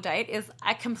that double date is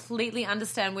I completely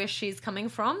understand where she's coming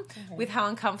from with how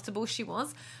uncomfortable she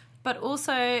was, but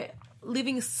also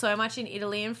living so much in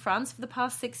Italy and France for the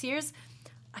past 6 years,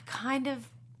 I kind of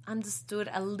understood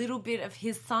a little bit of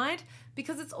his side,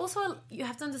 because it's also, you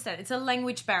have to understand, it's a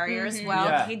language barrier as well.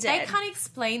 Yeah. He They did. can't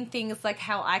explain things like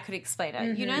how I could explain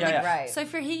it, you know? Yeah, like, yeah. Right. So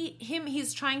for him,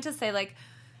 he's trying to say, like,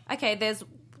 okay,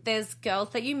 there's girls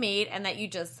that you meet and that you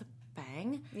just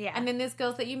bang. Yeah. And then there's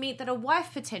girls that you meet that are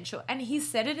wife potential. And he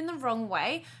said it in the wrong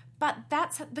way, but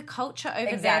that's the culture over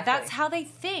there. Exactly. That's how they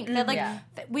think. They're like, Yeah.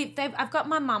 I've got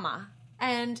my mama.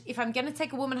 And if I'm going to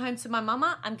take a woman home to my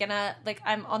mama,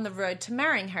 I'm on the road to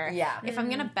marrying her. Yeah. If I'm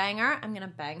going to bang her, I'm going to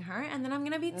bang her, and then I'm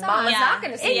going to be done. Mama's Yeah. not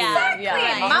going to see Exactly. you.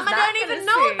 Yeah. Mama Mama's not don't gonna even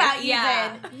know see. about you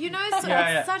Yeah. then. You know, so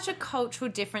Yeah, it's yeah. such a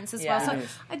cultural difference as Yeah. well. So It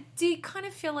is. I do kind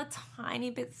of feel a tiny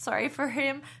bit sorry for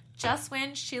him just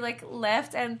when she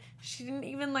left and she didn't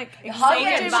even Hug say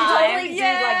him. She goodbye. totally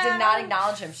did not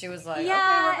acknowledge him. She was like,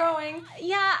 Yeah. okay, we're going.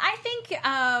 Yeah, I think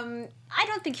I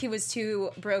don't think he was too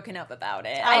broken up about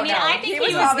it. Oh, I mean, no. I think He he was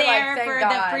was probably like, there "Thank for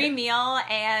God." the free meal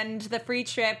and the free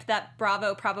trip that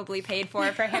Bravo probably paid for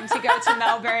him to go to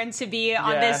Melbourne to be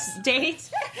on Yes. this date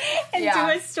and Yeah.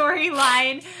 do a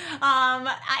storyline.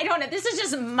 I don't know. This is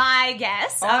just my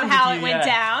guess I'm of how with it you, went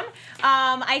yeah. down.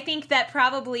 I think that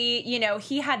probably,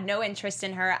 he had no interest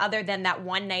in her other than that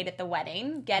one night at the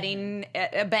wedding, getting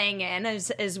a bang in,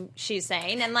 as she's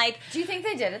saying. And Do you think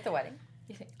they did at the wedding?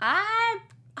 You think?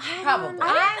 Probably. Probably.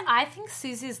 I think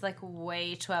Susie's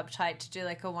way too uptight to do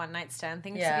a one night stand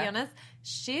thing. Yeah. To be honest,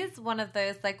 she's one of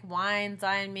those wine,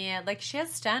 dine me. She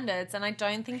has standards, and I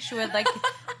don't think she would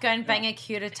go and bang a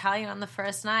cute Italian on the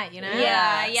first night. You know?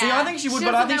 Yeah. See, I think she would, She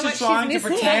but I doesn't think know she's what trying to she's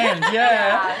missing. pretend.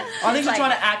 Yeah. I think she's like-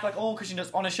 trying to act because she's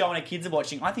just on a show and her kids are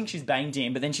watching. I think she's banged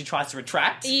him, but then she tries to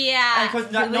retract. Yeah. And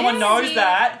because no one knows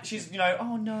that, she's,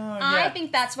 oh no. I yeah.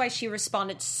 think that's why she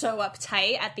responded so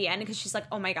uptight at the end, because she's like,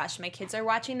 oh my gosh, my kids are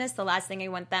watching this. The last thing I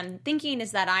want them thinking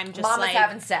is that I'm just Mama's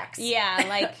having sex. Yeah,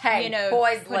 Hey,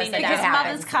 boys, putting listen, it it Because out. happens.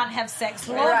 mothers can't have sex.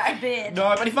 Lord Right. forbid.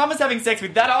 No, but if Mama's having sex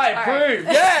with that, I approve.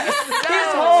 Yes,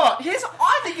 he's hot.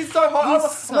 I think he's so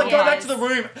hot. so Go back nice. to the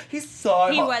room. He's so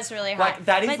He hot. was really hot.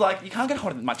 That is But- you can't get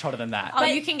much hotter than that. Oh,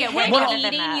 you can get him way hotter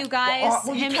than eating, that. you guys.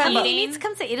 Well, you him can, but- eating. He needs to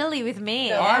come to Italy with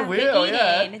me. I will. eating.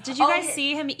 Yeah. Did you guys Oh,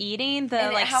 see him eating the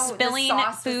And how the spilling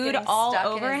sauce was food getting all stuck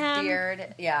over in his him?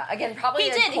 beard. Yeah, again, probably He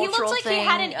a did. He cultural looked like thing. he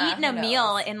hadn't eaten a Who knows?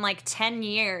 meal in 10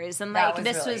 years, and That was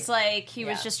this really- was he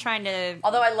was yeah. just trying to.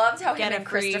 Although I loved how Get him a and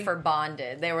free- Christopher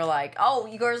bonded. They were like, "Oh,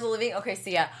 you girls are leaving? Okay,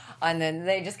 see ya." And then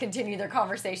they just continued their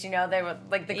conversation. They were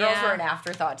the girls Yeah. were an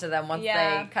afterthought to them once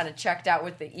Yeah. they kind of checked out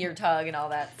with the ear tug and all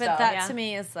that But stuff. that Yeah. to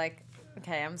me is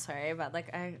okay, I'm sorry, but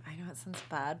I know it sounds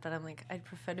bad, but I'm I'd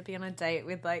prefer to be on a date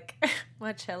with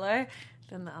Marcello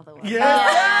than the other one.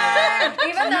 Yeah.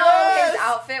 Even though Yes. his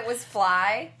outfit was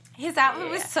fly, His outfit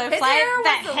was so His fly. hair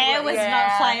That was a hair was little- not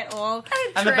yeah. fly at all.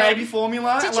 And the baby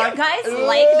formula. Did you guys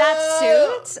like that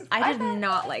suit? I did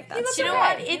not like that looked suit. Do you know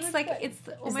okay. what? He It's looked like good. it's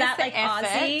Is almost that the like effort.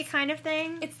 Aussie kind of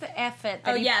thing? It's the effort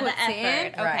Oh, that he yeah, the puts effort. in.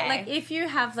 Okay. Right. If you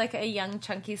have a young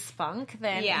chunky spunk,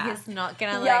 then Yeah. he's not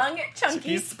gonna young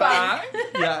chunky spunk.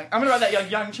 Yeah, I'm gonna write that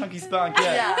young chunky spunk.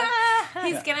 Yeah. Yeah.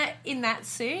 he's gonna in that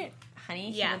suit,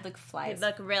 honey. Yeah. He would look fly. He'd as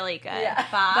look really good. Yeah.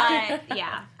 But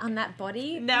yeah. on that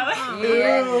body. No.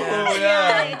 Ooh,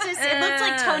 yeah. It looked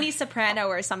like Tony Soprano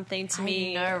or something to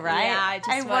me. know, right? Yeah, I just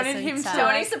I wanted wasn't, him to-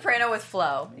 Tony Soprano with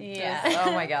flow. Yeah. Just-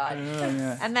 oh my god.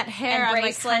 Yeah. And that hair, and I'm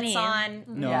bracelets honey. on.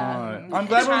 No, Yeah. I'm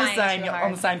glad we're on the Trying too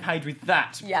hard. same page with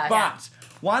that. Yeah. But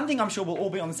one thing I'm sure we'll all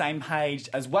be on the same page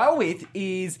as well with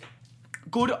is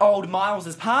good old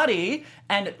Miles's party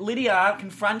and Lydia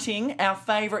confronting our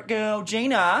favourite girl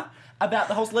Gina about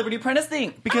the whole Celebrity Apprentice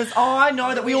thing, because I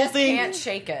know that we all just think can't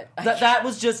shake it. that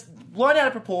was just blown out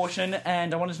of proportion,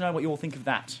 and I wanted to know what you all think of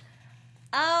that.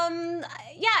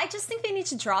 Yeah, I just think they need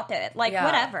to drop it.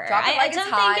 Yeah. Dever. Drop it I like it's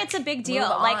don't hot. think it's a big deal.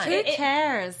 Move Like, on. Who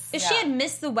cares? if she Yeah. had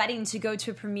missed the wedding to go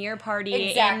to a premiere party in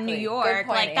Exactly. New Good York,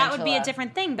 point, that would be a Angela.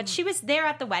 different thing. But she was there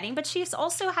at the wedding, but she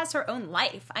also has her own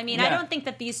life. I mean, I Yeah. don't think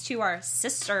that these two are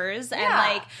sisters and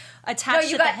Yeah. attached No,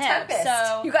 you to got the hip. Tempest.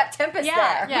 So You got Tempest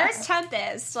yeah, there. here's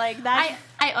Tempest. Like that.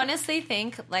 I honestly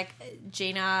think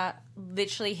Gina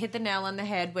literally hit the nail on the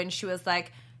head when she was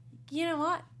like, you know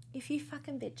what? If you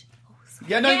fucking bitch.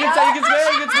 Yeah, no, you can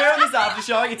swear on this after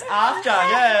show. It's after,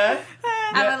 yeah.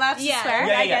 I'm allowed to yeah, swear?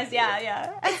 Yeah, I yeah. guess,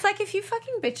 yeah. It's like if you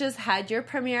fucking bitches had your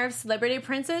premiere of Celebrity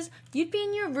Apprentice, you'd be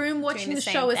in your room watching the the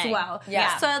same show as thing. well.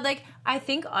 Yeah. So I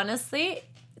think honestly,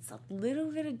 it's a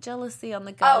little bit of jealousy on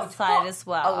the girls' side as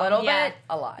well. A little Yeah. bit,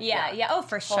 a lot. Yeah, oh,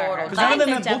 for sure. Totally. 'Cause none of them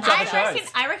have They're booked other definitely-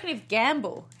 shows. I reckon if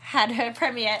Gamble had her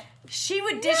premiere, She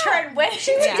would ditch her and wedding.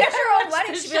 She would ditch her own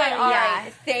wedding. She'd be like, all Yeah.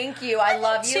 right, thank you, I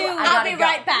love you. I I'll gotta be go.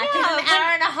 right back in an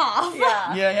hour and a half.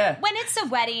 Yeah. Yeah. When it's a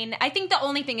wedding, I think the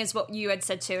only thing is what you had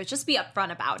said too, is just be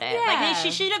upfront about it. Yeah. Like, hey,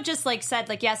 she should have just like said,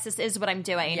 like, yes, this is what I'm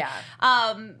doing. Yeah.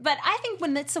 But I think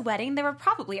when it's a wedding, there were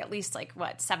probably at least like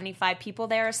 75 people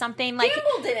there or something. Like,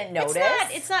 Campbell didn't notice.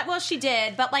 It's not. Well, she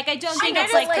did, but like, I don't think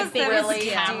noticed, it's like like, the big really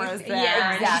cameras there.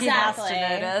 Yeah, and she has to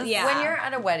exactly. notice. Yeah. When you're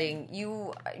at a wedding,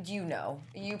 you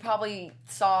probably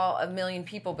saw a million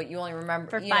people, but you only remember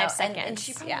For you 5 know, seconds. And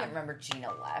she probably Yeah. didn't remember Gina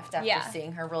left after Yeah.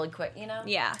 seeing her really quick. You know.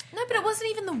 Yeah. No, but it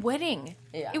wasn't even the wedding.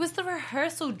 Yeah. It was the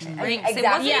rehearsal drinks. Exactly. It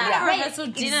wasn't Yeah. even a Right, rehearsal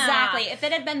dinner. Exactly. If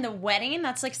it had been the wedding,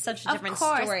 that's like such a Of different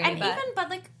course. story. And but, but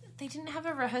like they didn't have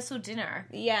a rehearsal dinner.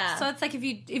 Yeah. So it's like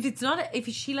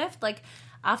if she left like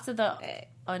after the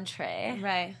entree.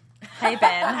 right. Hey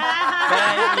Ben.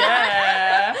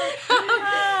 Yeah.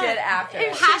 Get after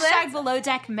it. Hashtag below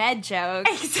deck med joke.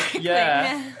 Exactly.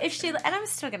 Yeah. If she and I'm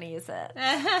still gonna use it.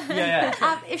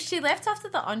 Yeah. If she left after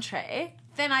the entree,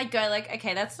 then I'd go like,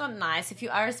 okay, that's not nice. If you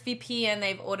RSVP and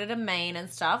they've ordered a main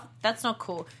and stuff, that's not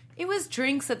cool. It was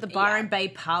drinks at the Byron Bay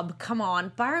pub. Come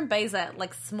on, Byron Bay's a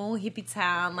like small hippie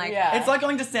town. Like, Yeah. It's like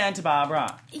going to Santa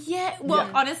Barbara. yeah. Well,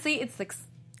 Yeah. honestly, it's like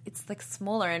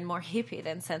smaller and more hippie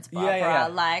than Santa Barbara. Yeah.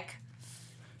 Like,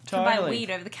 you can buy Totally.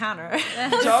 weed over the counter.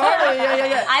 Totally.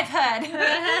 Yeah. I've heard.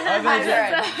 I've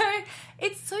heard. So,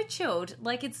 it's so chilled.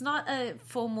 Like, it's not a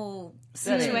formal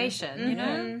situation, you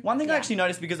know? One thing I actually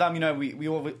noticed, because we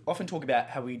often talk about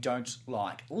how we don't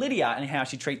like Lydia and how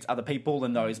she treats other people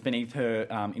and those beneath her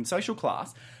in social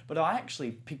class, but I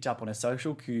actually picked up on a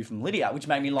social cue from Lydia, which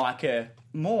made me like her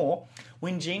more.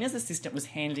 When Gina's assistant was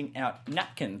handing out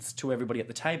napkins to everybody at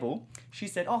the table, she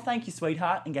said, "Oh, thank you,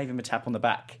 sweetheart," and gave him a tap on the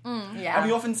back. Yeah. And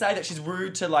we often say that she's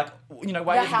rude to, like, waiters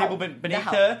and help. people beneath The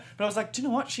help. her, but I was like, do you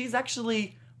know what? She's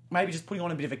actually maybe just putting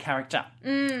on a bit of a character.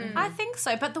 I think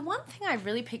so. But the one thing I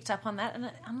really picked up on that, and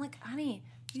I'm like, honey,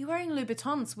 you're wearing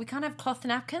Louboutins. We can't have cloth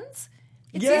napkins.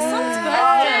 It's your son's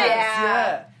birthday.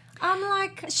 Yeah. I'm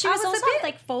like, She I was also a bit,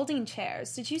 like folding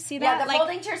chairs. Did you see Yeah, that? the like,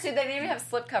 folding chairs too. They didn't even have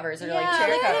slip covers or like yeah, chair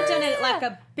they could have covers. done it like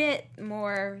a bit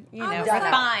more,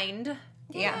 refined.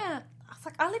 yeah. I was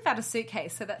like, I live out of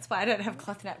suitcase, so that's why I don't have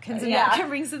cloth napkins and Yeah.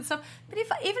 napkin rings and stuff. But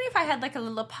even if I had like a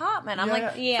little apartment, I'm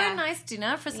like, Yeah. for a nice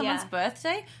dinner for someone's Yeah.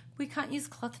 birthday, we can't use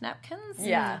cloth napkins.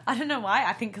 Yeah. I don't know why.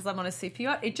 I think because I'm on a super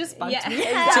yacht, it just bugged Yeah. me.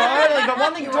 Totally, but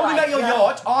one thing, talking about your yeah.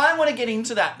 yacht, I want to get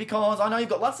into that because I know you've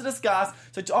got lots to discuss.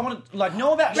 So I want to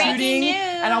know about Breaking shooting, news.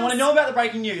 and I want to know about the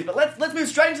breaking news. But let's move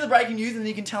straight into the breaking news, and then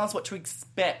you can tell us what to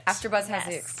expect. AfterBuzz has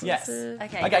the exclusive. Yes.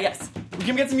 Okay. Okay. Yes. Can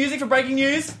we get some music for breaking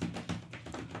news?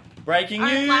 Breaking Our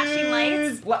news. flashing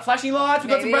lights? Flashing lights. We've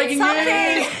got some Maybe. breaking Something.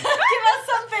 news. Give us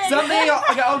something. Something.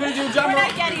 Okay, I'm going to do a jump. We're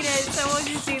not getting it, so we'll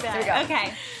just do that. There you go.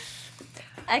 Okay.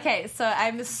 Okay, so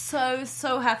I'm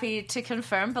so happy to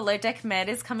confirm Below Deck Med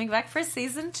is coming back for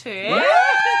season 2.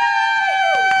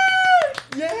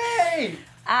 Yay!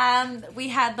 We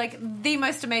had like the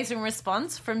most amazing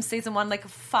response from season 1, like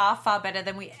far better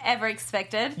than we ever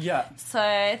expected. Yeah.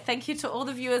 So thank you to all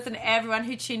the viewers and everyone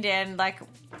who tuned in. Like,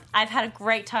 I've had a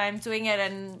great time doing it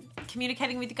and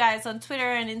communicating with you guys on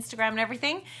Twitter and Instagram and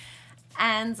everything.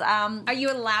 And Are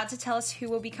you allowed to tell us who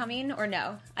will be coming or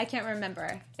no? I can't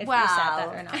remember if Wow. you said that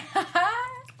or not.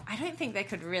 I don't think they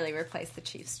could really replace the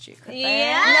Chief Stew, could they?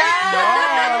 Yeah. Oh,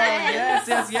 yes.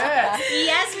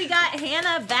 Yes, we got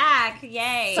Hannah back.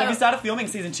 Yay. So have you started filming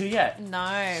season 2 yet?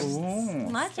 No. Ooh.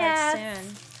 Not Start yet.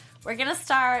 soon. We're gonna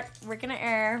start. We're gonna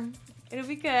air. It'll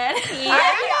be good. I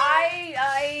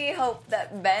hope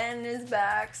that Ben is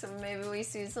back, so maybe we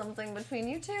see something between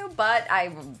you two. But I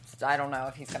don't know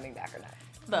if he's coming back or not.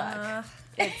 Look,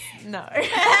 it's no.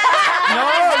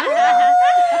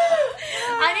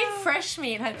 I need fresh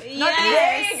meat. Not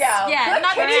There you go. Yeah, Good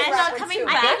not kid not reference, coming too.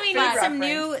 I back. think we but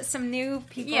need some new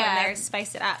people Yeah. in there to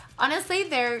spice it up. honestly,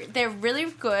 they're really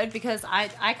good because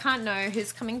I can't know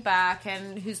who's coming back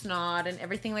and who's not and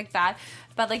everything like that.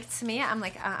 But like to me, I'm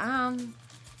like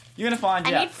You're going to find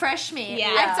I out. need fresh meat.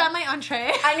 Yeah. I've done my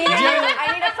entree. I need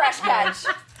a fresh catch.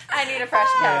 I need a fresh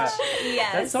catch.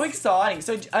 Yes. That's so exciting.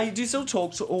 So, do you still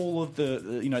talk to all of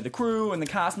the crew and the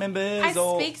cast members? I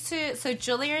or? speak to, so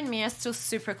Julia and me are still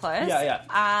super close.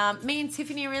 Yeah. Me and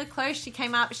Tiffany are really close. She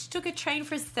came up. She took a train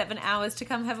for 7 hours to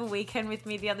come have a weekend with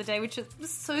me the other day, which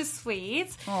was so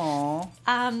sweet.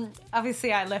 Aww.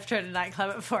 Obviously, I left her at a nightclub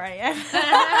at 4 a.m.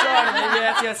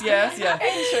 Yes. Yeah.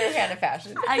 In true kind of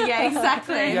fashion. Yeah,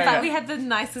 exactly. Yeah, But yeah. we had the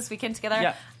nicest weekend together.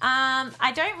 Yeah.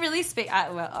 I don't really speak.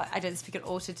 I don't speak at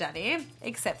all to Danny,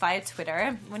 except via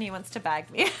Twitter when he wants to bag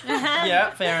me. Yeah,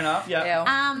 fair enough.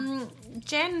 Yeah. Ew.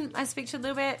 Jen, I speak to a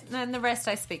little bit, and the rest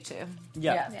I speak to.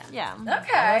 Yeah. Yeah. Okay.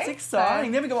 That's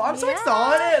exciting. There we go. I'm so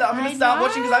excited. I'm going to start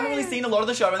watching because I haven't really seen a lot of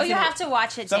the show. Oh, you have to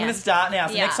watch it, So I'm Jan. going to start now.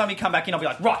 So Yeah. next time you come back in, I'll be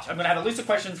like, right, I'm going to have a list of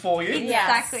questions for you.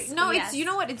 Yes. Exactly. No, Yes. it's, you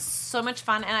know what? It's so much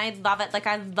fun, and I love it. Like,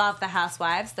 I love the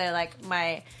Housewives. They're like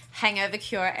my hangover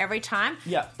cure every time.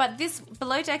 Yeah. But this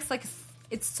Below Deck's like,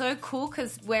 it's so cool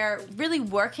because we're really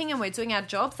working and we're doing our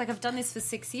jobs. Like, I've done this for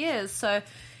 6 years, so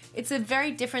it's a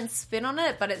very different spin on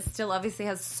it, but it still obviously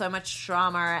has so much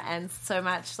drama and so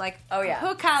much like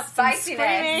hookups, Spiciness. and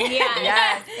screaming. Yeah.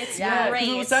 Yes. It's Yeah, great. 'cause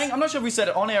we were saying, I'm not sure if we said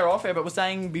it on air or off air, but we're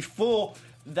saying before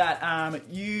that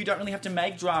you don't really have to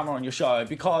make drama on your show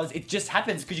because it just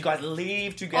happens because you guys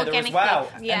live together as Organically,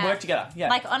 well yeah. and work together. Yeah.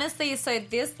 Like, honestly, so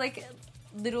this like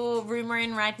little room we're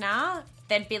in right now,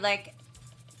 there'd be like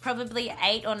probably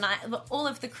 8 or 9, all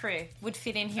of the crew would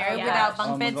fit in here Oh, with yeah. our bunk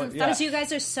Oh my beds God, and yeah. stuff. Because you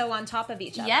guys are so on top of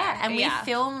each other. Yeah, and we Yeah.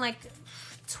 film like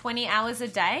 20 hours a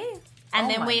day. And Oh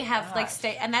then my we have like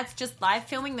gosh. and that's just live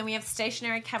filming. Then we have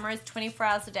stationary cameras 24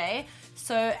 hours a day.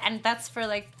 So, and that's for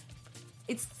like,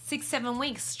 it's 6-7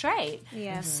 weeks straight.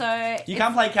 Yeah. So you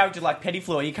can't play character like Petty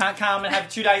Floor. You can't come and have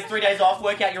 2 days, 3 days off,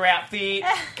 work out your outfit,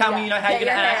 come and you know how Get you're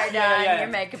your going to hair act. done, your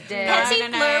makeup done. Petty No,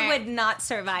 no, no. Fleur would not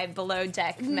survive Below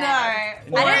Deck. no, Mad. I,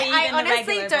 Or don't, I even the honestly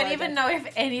regular don't Below even Deck. know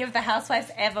if any of the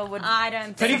housewives ever would. I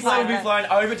don't Petty think Floor would be so. flying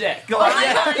over deck. Like,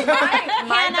 yeah.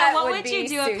 My Hannah, bet what would be you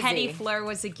do if Susie. Petty Fleur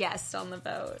was a guest on the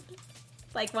boat?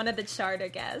 Like one of the charter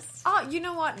guests. Oh, you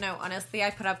know what? No, honestly,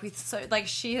 I put up with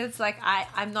she is like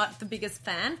I'm not the biggest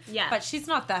fan. Yeah. but she's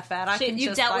not that bad. I can You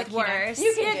just dealt like, with you know, worse.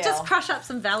 You can yeah, deal. just crush up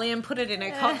some Valium, put it in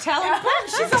a cocktail, and boom,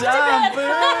 she's off to Done.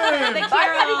 bed. Boom. Bye, Petty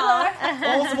Fleur.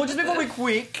 Awesome. Well, just before we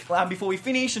quick, before we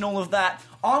finish and all of that,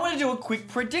 I want to do a quick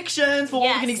predictions for what we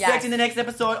Yes. can expect Yes. in the next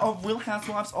episode of Real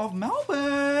Housewives of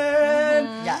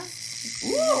Melbourne. Yeah. Ooh,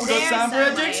 we got There's some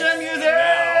some prediction light. music.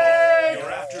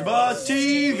 Your AfterBuzz Buzz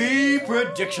TV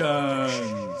predictions.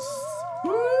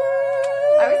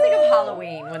 I always think of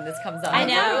Halloween when this comes on. I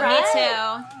know, Right?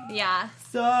 me too. Yeah.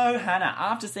 So, Hannah,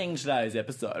 after seeing today's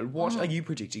episode, what are you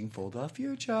predicting for the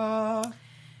future?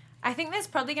 I think there's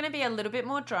probably going to be a little bit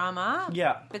more drama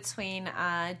Yeah. between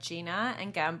Gina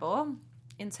and Gamble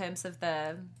in terms of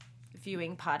the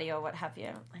viewing party or what have you.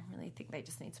 I really think they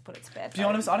just need to put it to bed. To be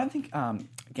honest, I don't think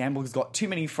Gamble's got too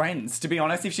many friends, to be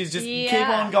honest. If she's just keep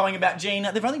Yeah. on going about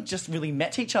Gina. They've only just really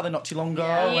met each other not too long ago.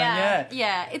 and Yeah.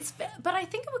 Yeah, but I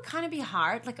think it would kind of be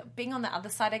hard, like being on the other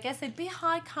side, I guess it'd be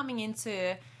hard coming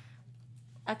into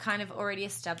a kind of already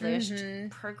established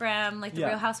program like the Yeah.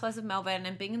 Real Housewives of Melbourne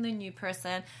and being the new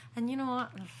person. And you know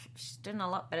what? She's doing a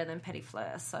lot better than Petty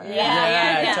Fleur. So totally.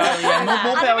 Yeah.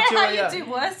 More I power don't to know how her, you yeah. do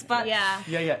worse, but Yeah.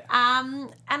 Yeah.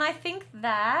 and I think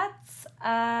that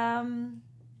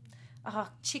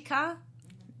Chica,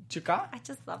 Chica? I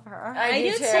just love her. I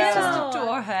do too.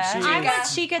 adore her. She I is. want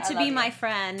Chica to I be love my you.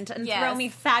 friend and Yes. throw me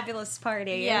fabulous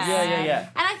parties. Yeah. Yeah. And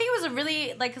I think it was a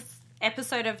really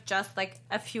episode of just like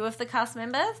a few of the cast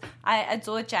members. I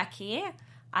adore Jackie.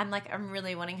 I'm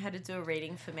really wanting her to do a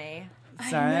reading for me.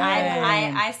 Same.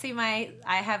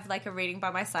 I have like a reading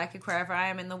by my psychic wherever I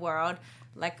am in the world,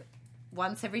 like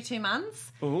once every 2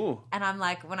 months. Ooh. And I'm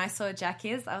like, when I saw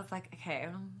Jackie's, I was like, okay,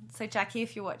 so Jackie,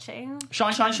 if you're watching,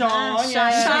 Shine. Shine, Yeah.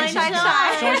 shine. Shine.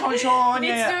 needs to do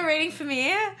Yeah. a reading for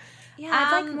me. Yeah,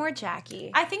 I'd like Um, more Jackie.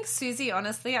 I think Susie,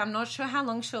 honestly, I'm not sure how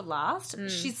long she'll last.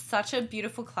 She's such a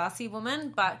beautiful, classy woman,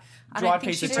 but I Dry don't think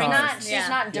piece she of She's time. brings not. She's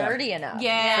not dirty enough. for the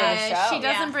Yeah, show. she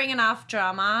doesn't Yeah. bring enough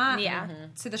drama Yeah.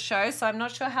 to the show, so I'm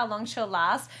not sure how long she'll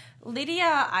last.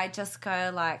 Lydia, I just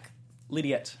go like,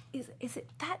 Lydiot. is it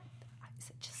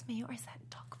just me or is that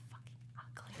dog fucking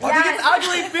ugly? I think it's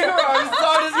ugly Figaro. So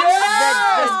does The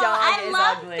dog I is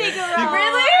love ugly. Figaro.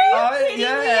 Really? Are you kidding me?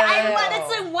 Yeah. I love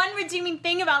that's the one redeeming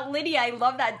thing about Lydia. I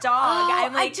love that dog.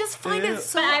 I'm I like, just find Ew. it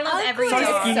so But I love ugly. every So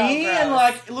dog. skinny So and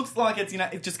gross. it looks like it's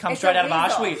it just comes It's straight a out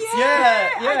of weasel. Auschwitz. Yeah,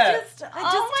 Yeah. I just oh my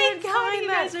don't god, find you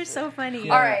that. guys are so funny.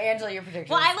 All right, Angela, your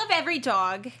prediction. Well, I love every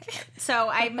dog, so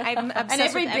I'm obsessed And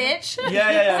every with bitch.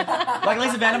 Yeah. Like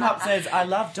Lisa Vanderpump says, I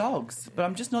love dogs, but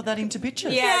I'm just not that into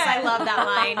bitches. Yes, I love that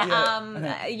line.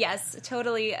 Yeah. Yes,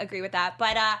 totally agree with that.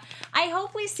 But I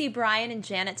hope we see Brian and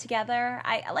Janet together.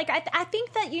 I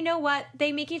think that, you know what,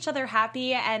 they make each other other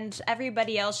happy, and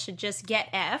everybody else should just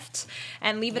get effed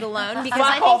and leave it alone. Because Fuck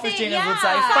I think off, they, as Gina yeah, would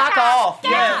say. Fuck off.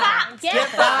 Yeah. Get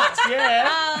Fucked,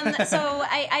 yeah. So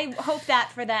I hope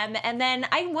that for them. And then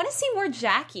I want to see more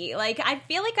Jackie. Like, I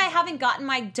feel like I haven't gotten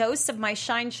my dose of my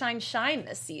shine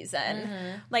this season.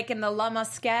 Like in the La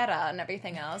Mascara and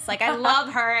everything else. Like, I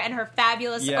love her and her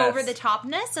fabulous Yes.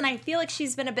 over-the-topness, and I feel like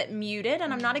she's been a bit muted,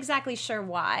 and I'm not exactly sure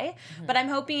why. But I'm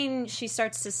hoping she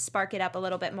starts to spark it up a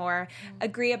little bit more.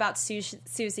 Agree about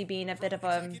Susie being a bit of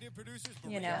a,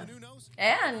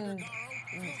 And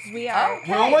we are.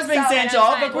 okay, We're almost being sent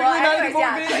off, but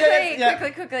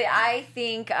quickly, quickly. I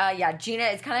think, Gina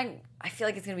is kind of. I feel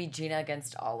like it's going to be Gina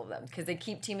against all of them because they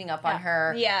keep teaming up on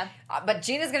her. Yeah. But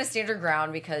Gina's going to stand her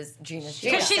ground because Gina's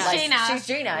Gina. Because she's Gina. She's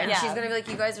Gina. And Yeah. she's going to be like,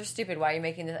 you guys are stupid. Why are you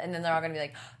making this? And then they're all going to be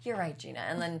like, you're right, Gina.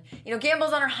 And then,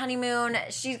 Gamble's on her honeymoon.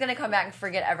 She's going to come back and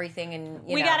forget everything. And,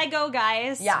 We gotta go,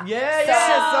 guys. Yeah. Yeah, So-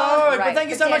 so, but right,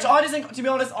 thank you but so much. then- I just think, to be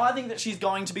honest, I think that she's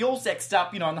going to be all sexed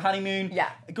up, on the honeymoon.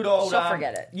 Yeah. Good old. She'll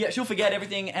forget it. Yeah, she'll forget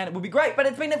everything, and it will be great. But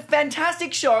it's been a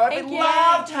fantastic show. I've Thank you.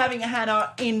 loved having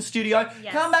Hannah in studio.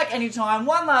 Yes. Come back anytime.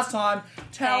 One last time,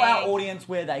 tell our Hey. audience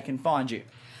where they can find you.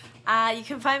 You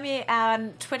can find me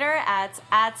on Twitter at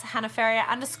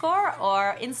 @HannahFerrier_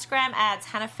 or Instagram at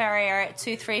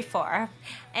HannahFerrier234.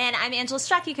 And I'm Angela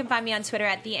Struck. You can find me on Twitter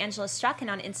at @TheAngelaStruck and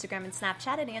on Instagram and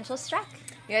Snapchat at Angela Struck.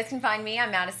 You guys can find me.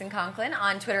 I'm Madison Conklin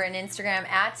on Twitter and Instagram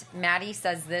at Maddie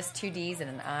Says This, 2 Ds and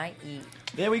an IE.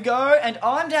 There we go. And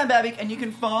I'm Dan Babic, and you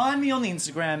can find me on the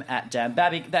Instagram at Dan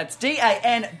Babic. That's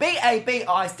DanBabic,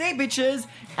 bitches.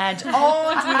 And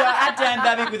on Twitter at Dan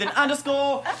Babic with an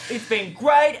 _. It's been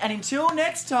great. And until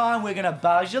next time, we're going to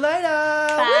buzz you later.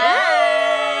 Bye.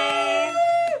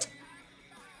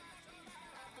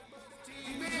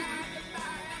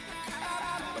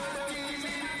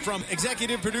 From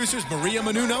executive producers Maria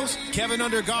Menounos, Kevin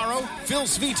Undergaro, Phil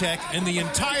Svitek, and the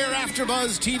entire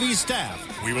AfterBuzz TV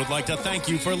staff, we would like to thank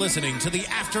you for listening to the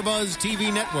AfterBuzz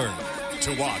TV network.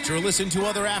 To watch or listen to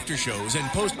other after shows and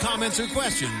post comments or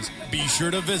questions, be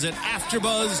sure to visit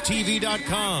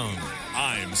AfterBuzzTV.com.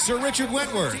 I'm Sir Richard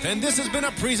Wentworth, and this has been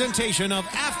a presentation of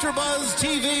AfterBuzz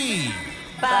TV.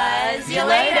 Buzz you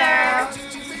later.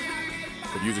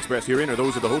 The views expressed herein are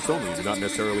those of the hosts only and do not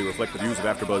necessarily reflect the views of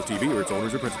AfterBuzz TV or its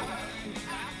owners or principals.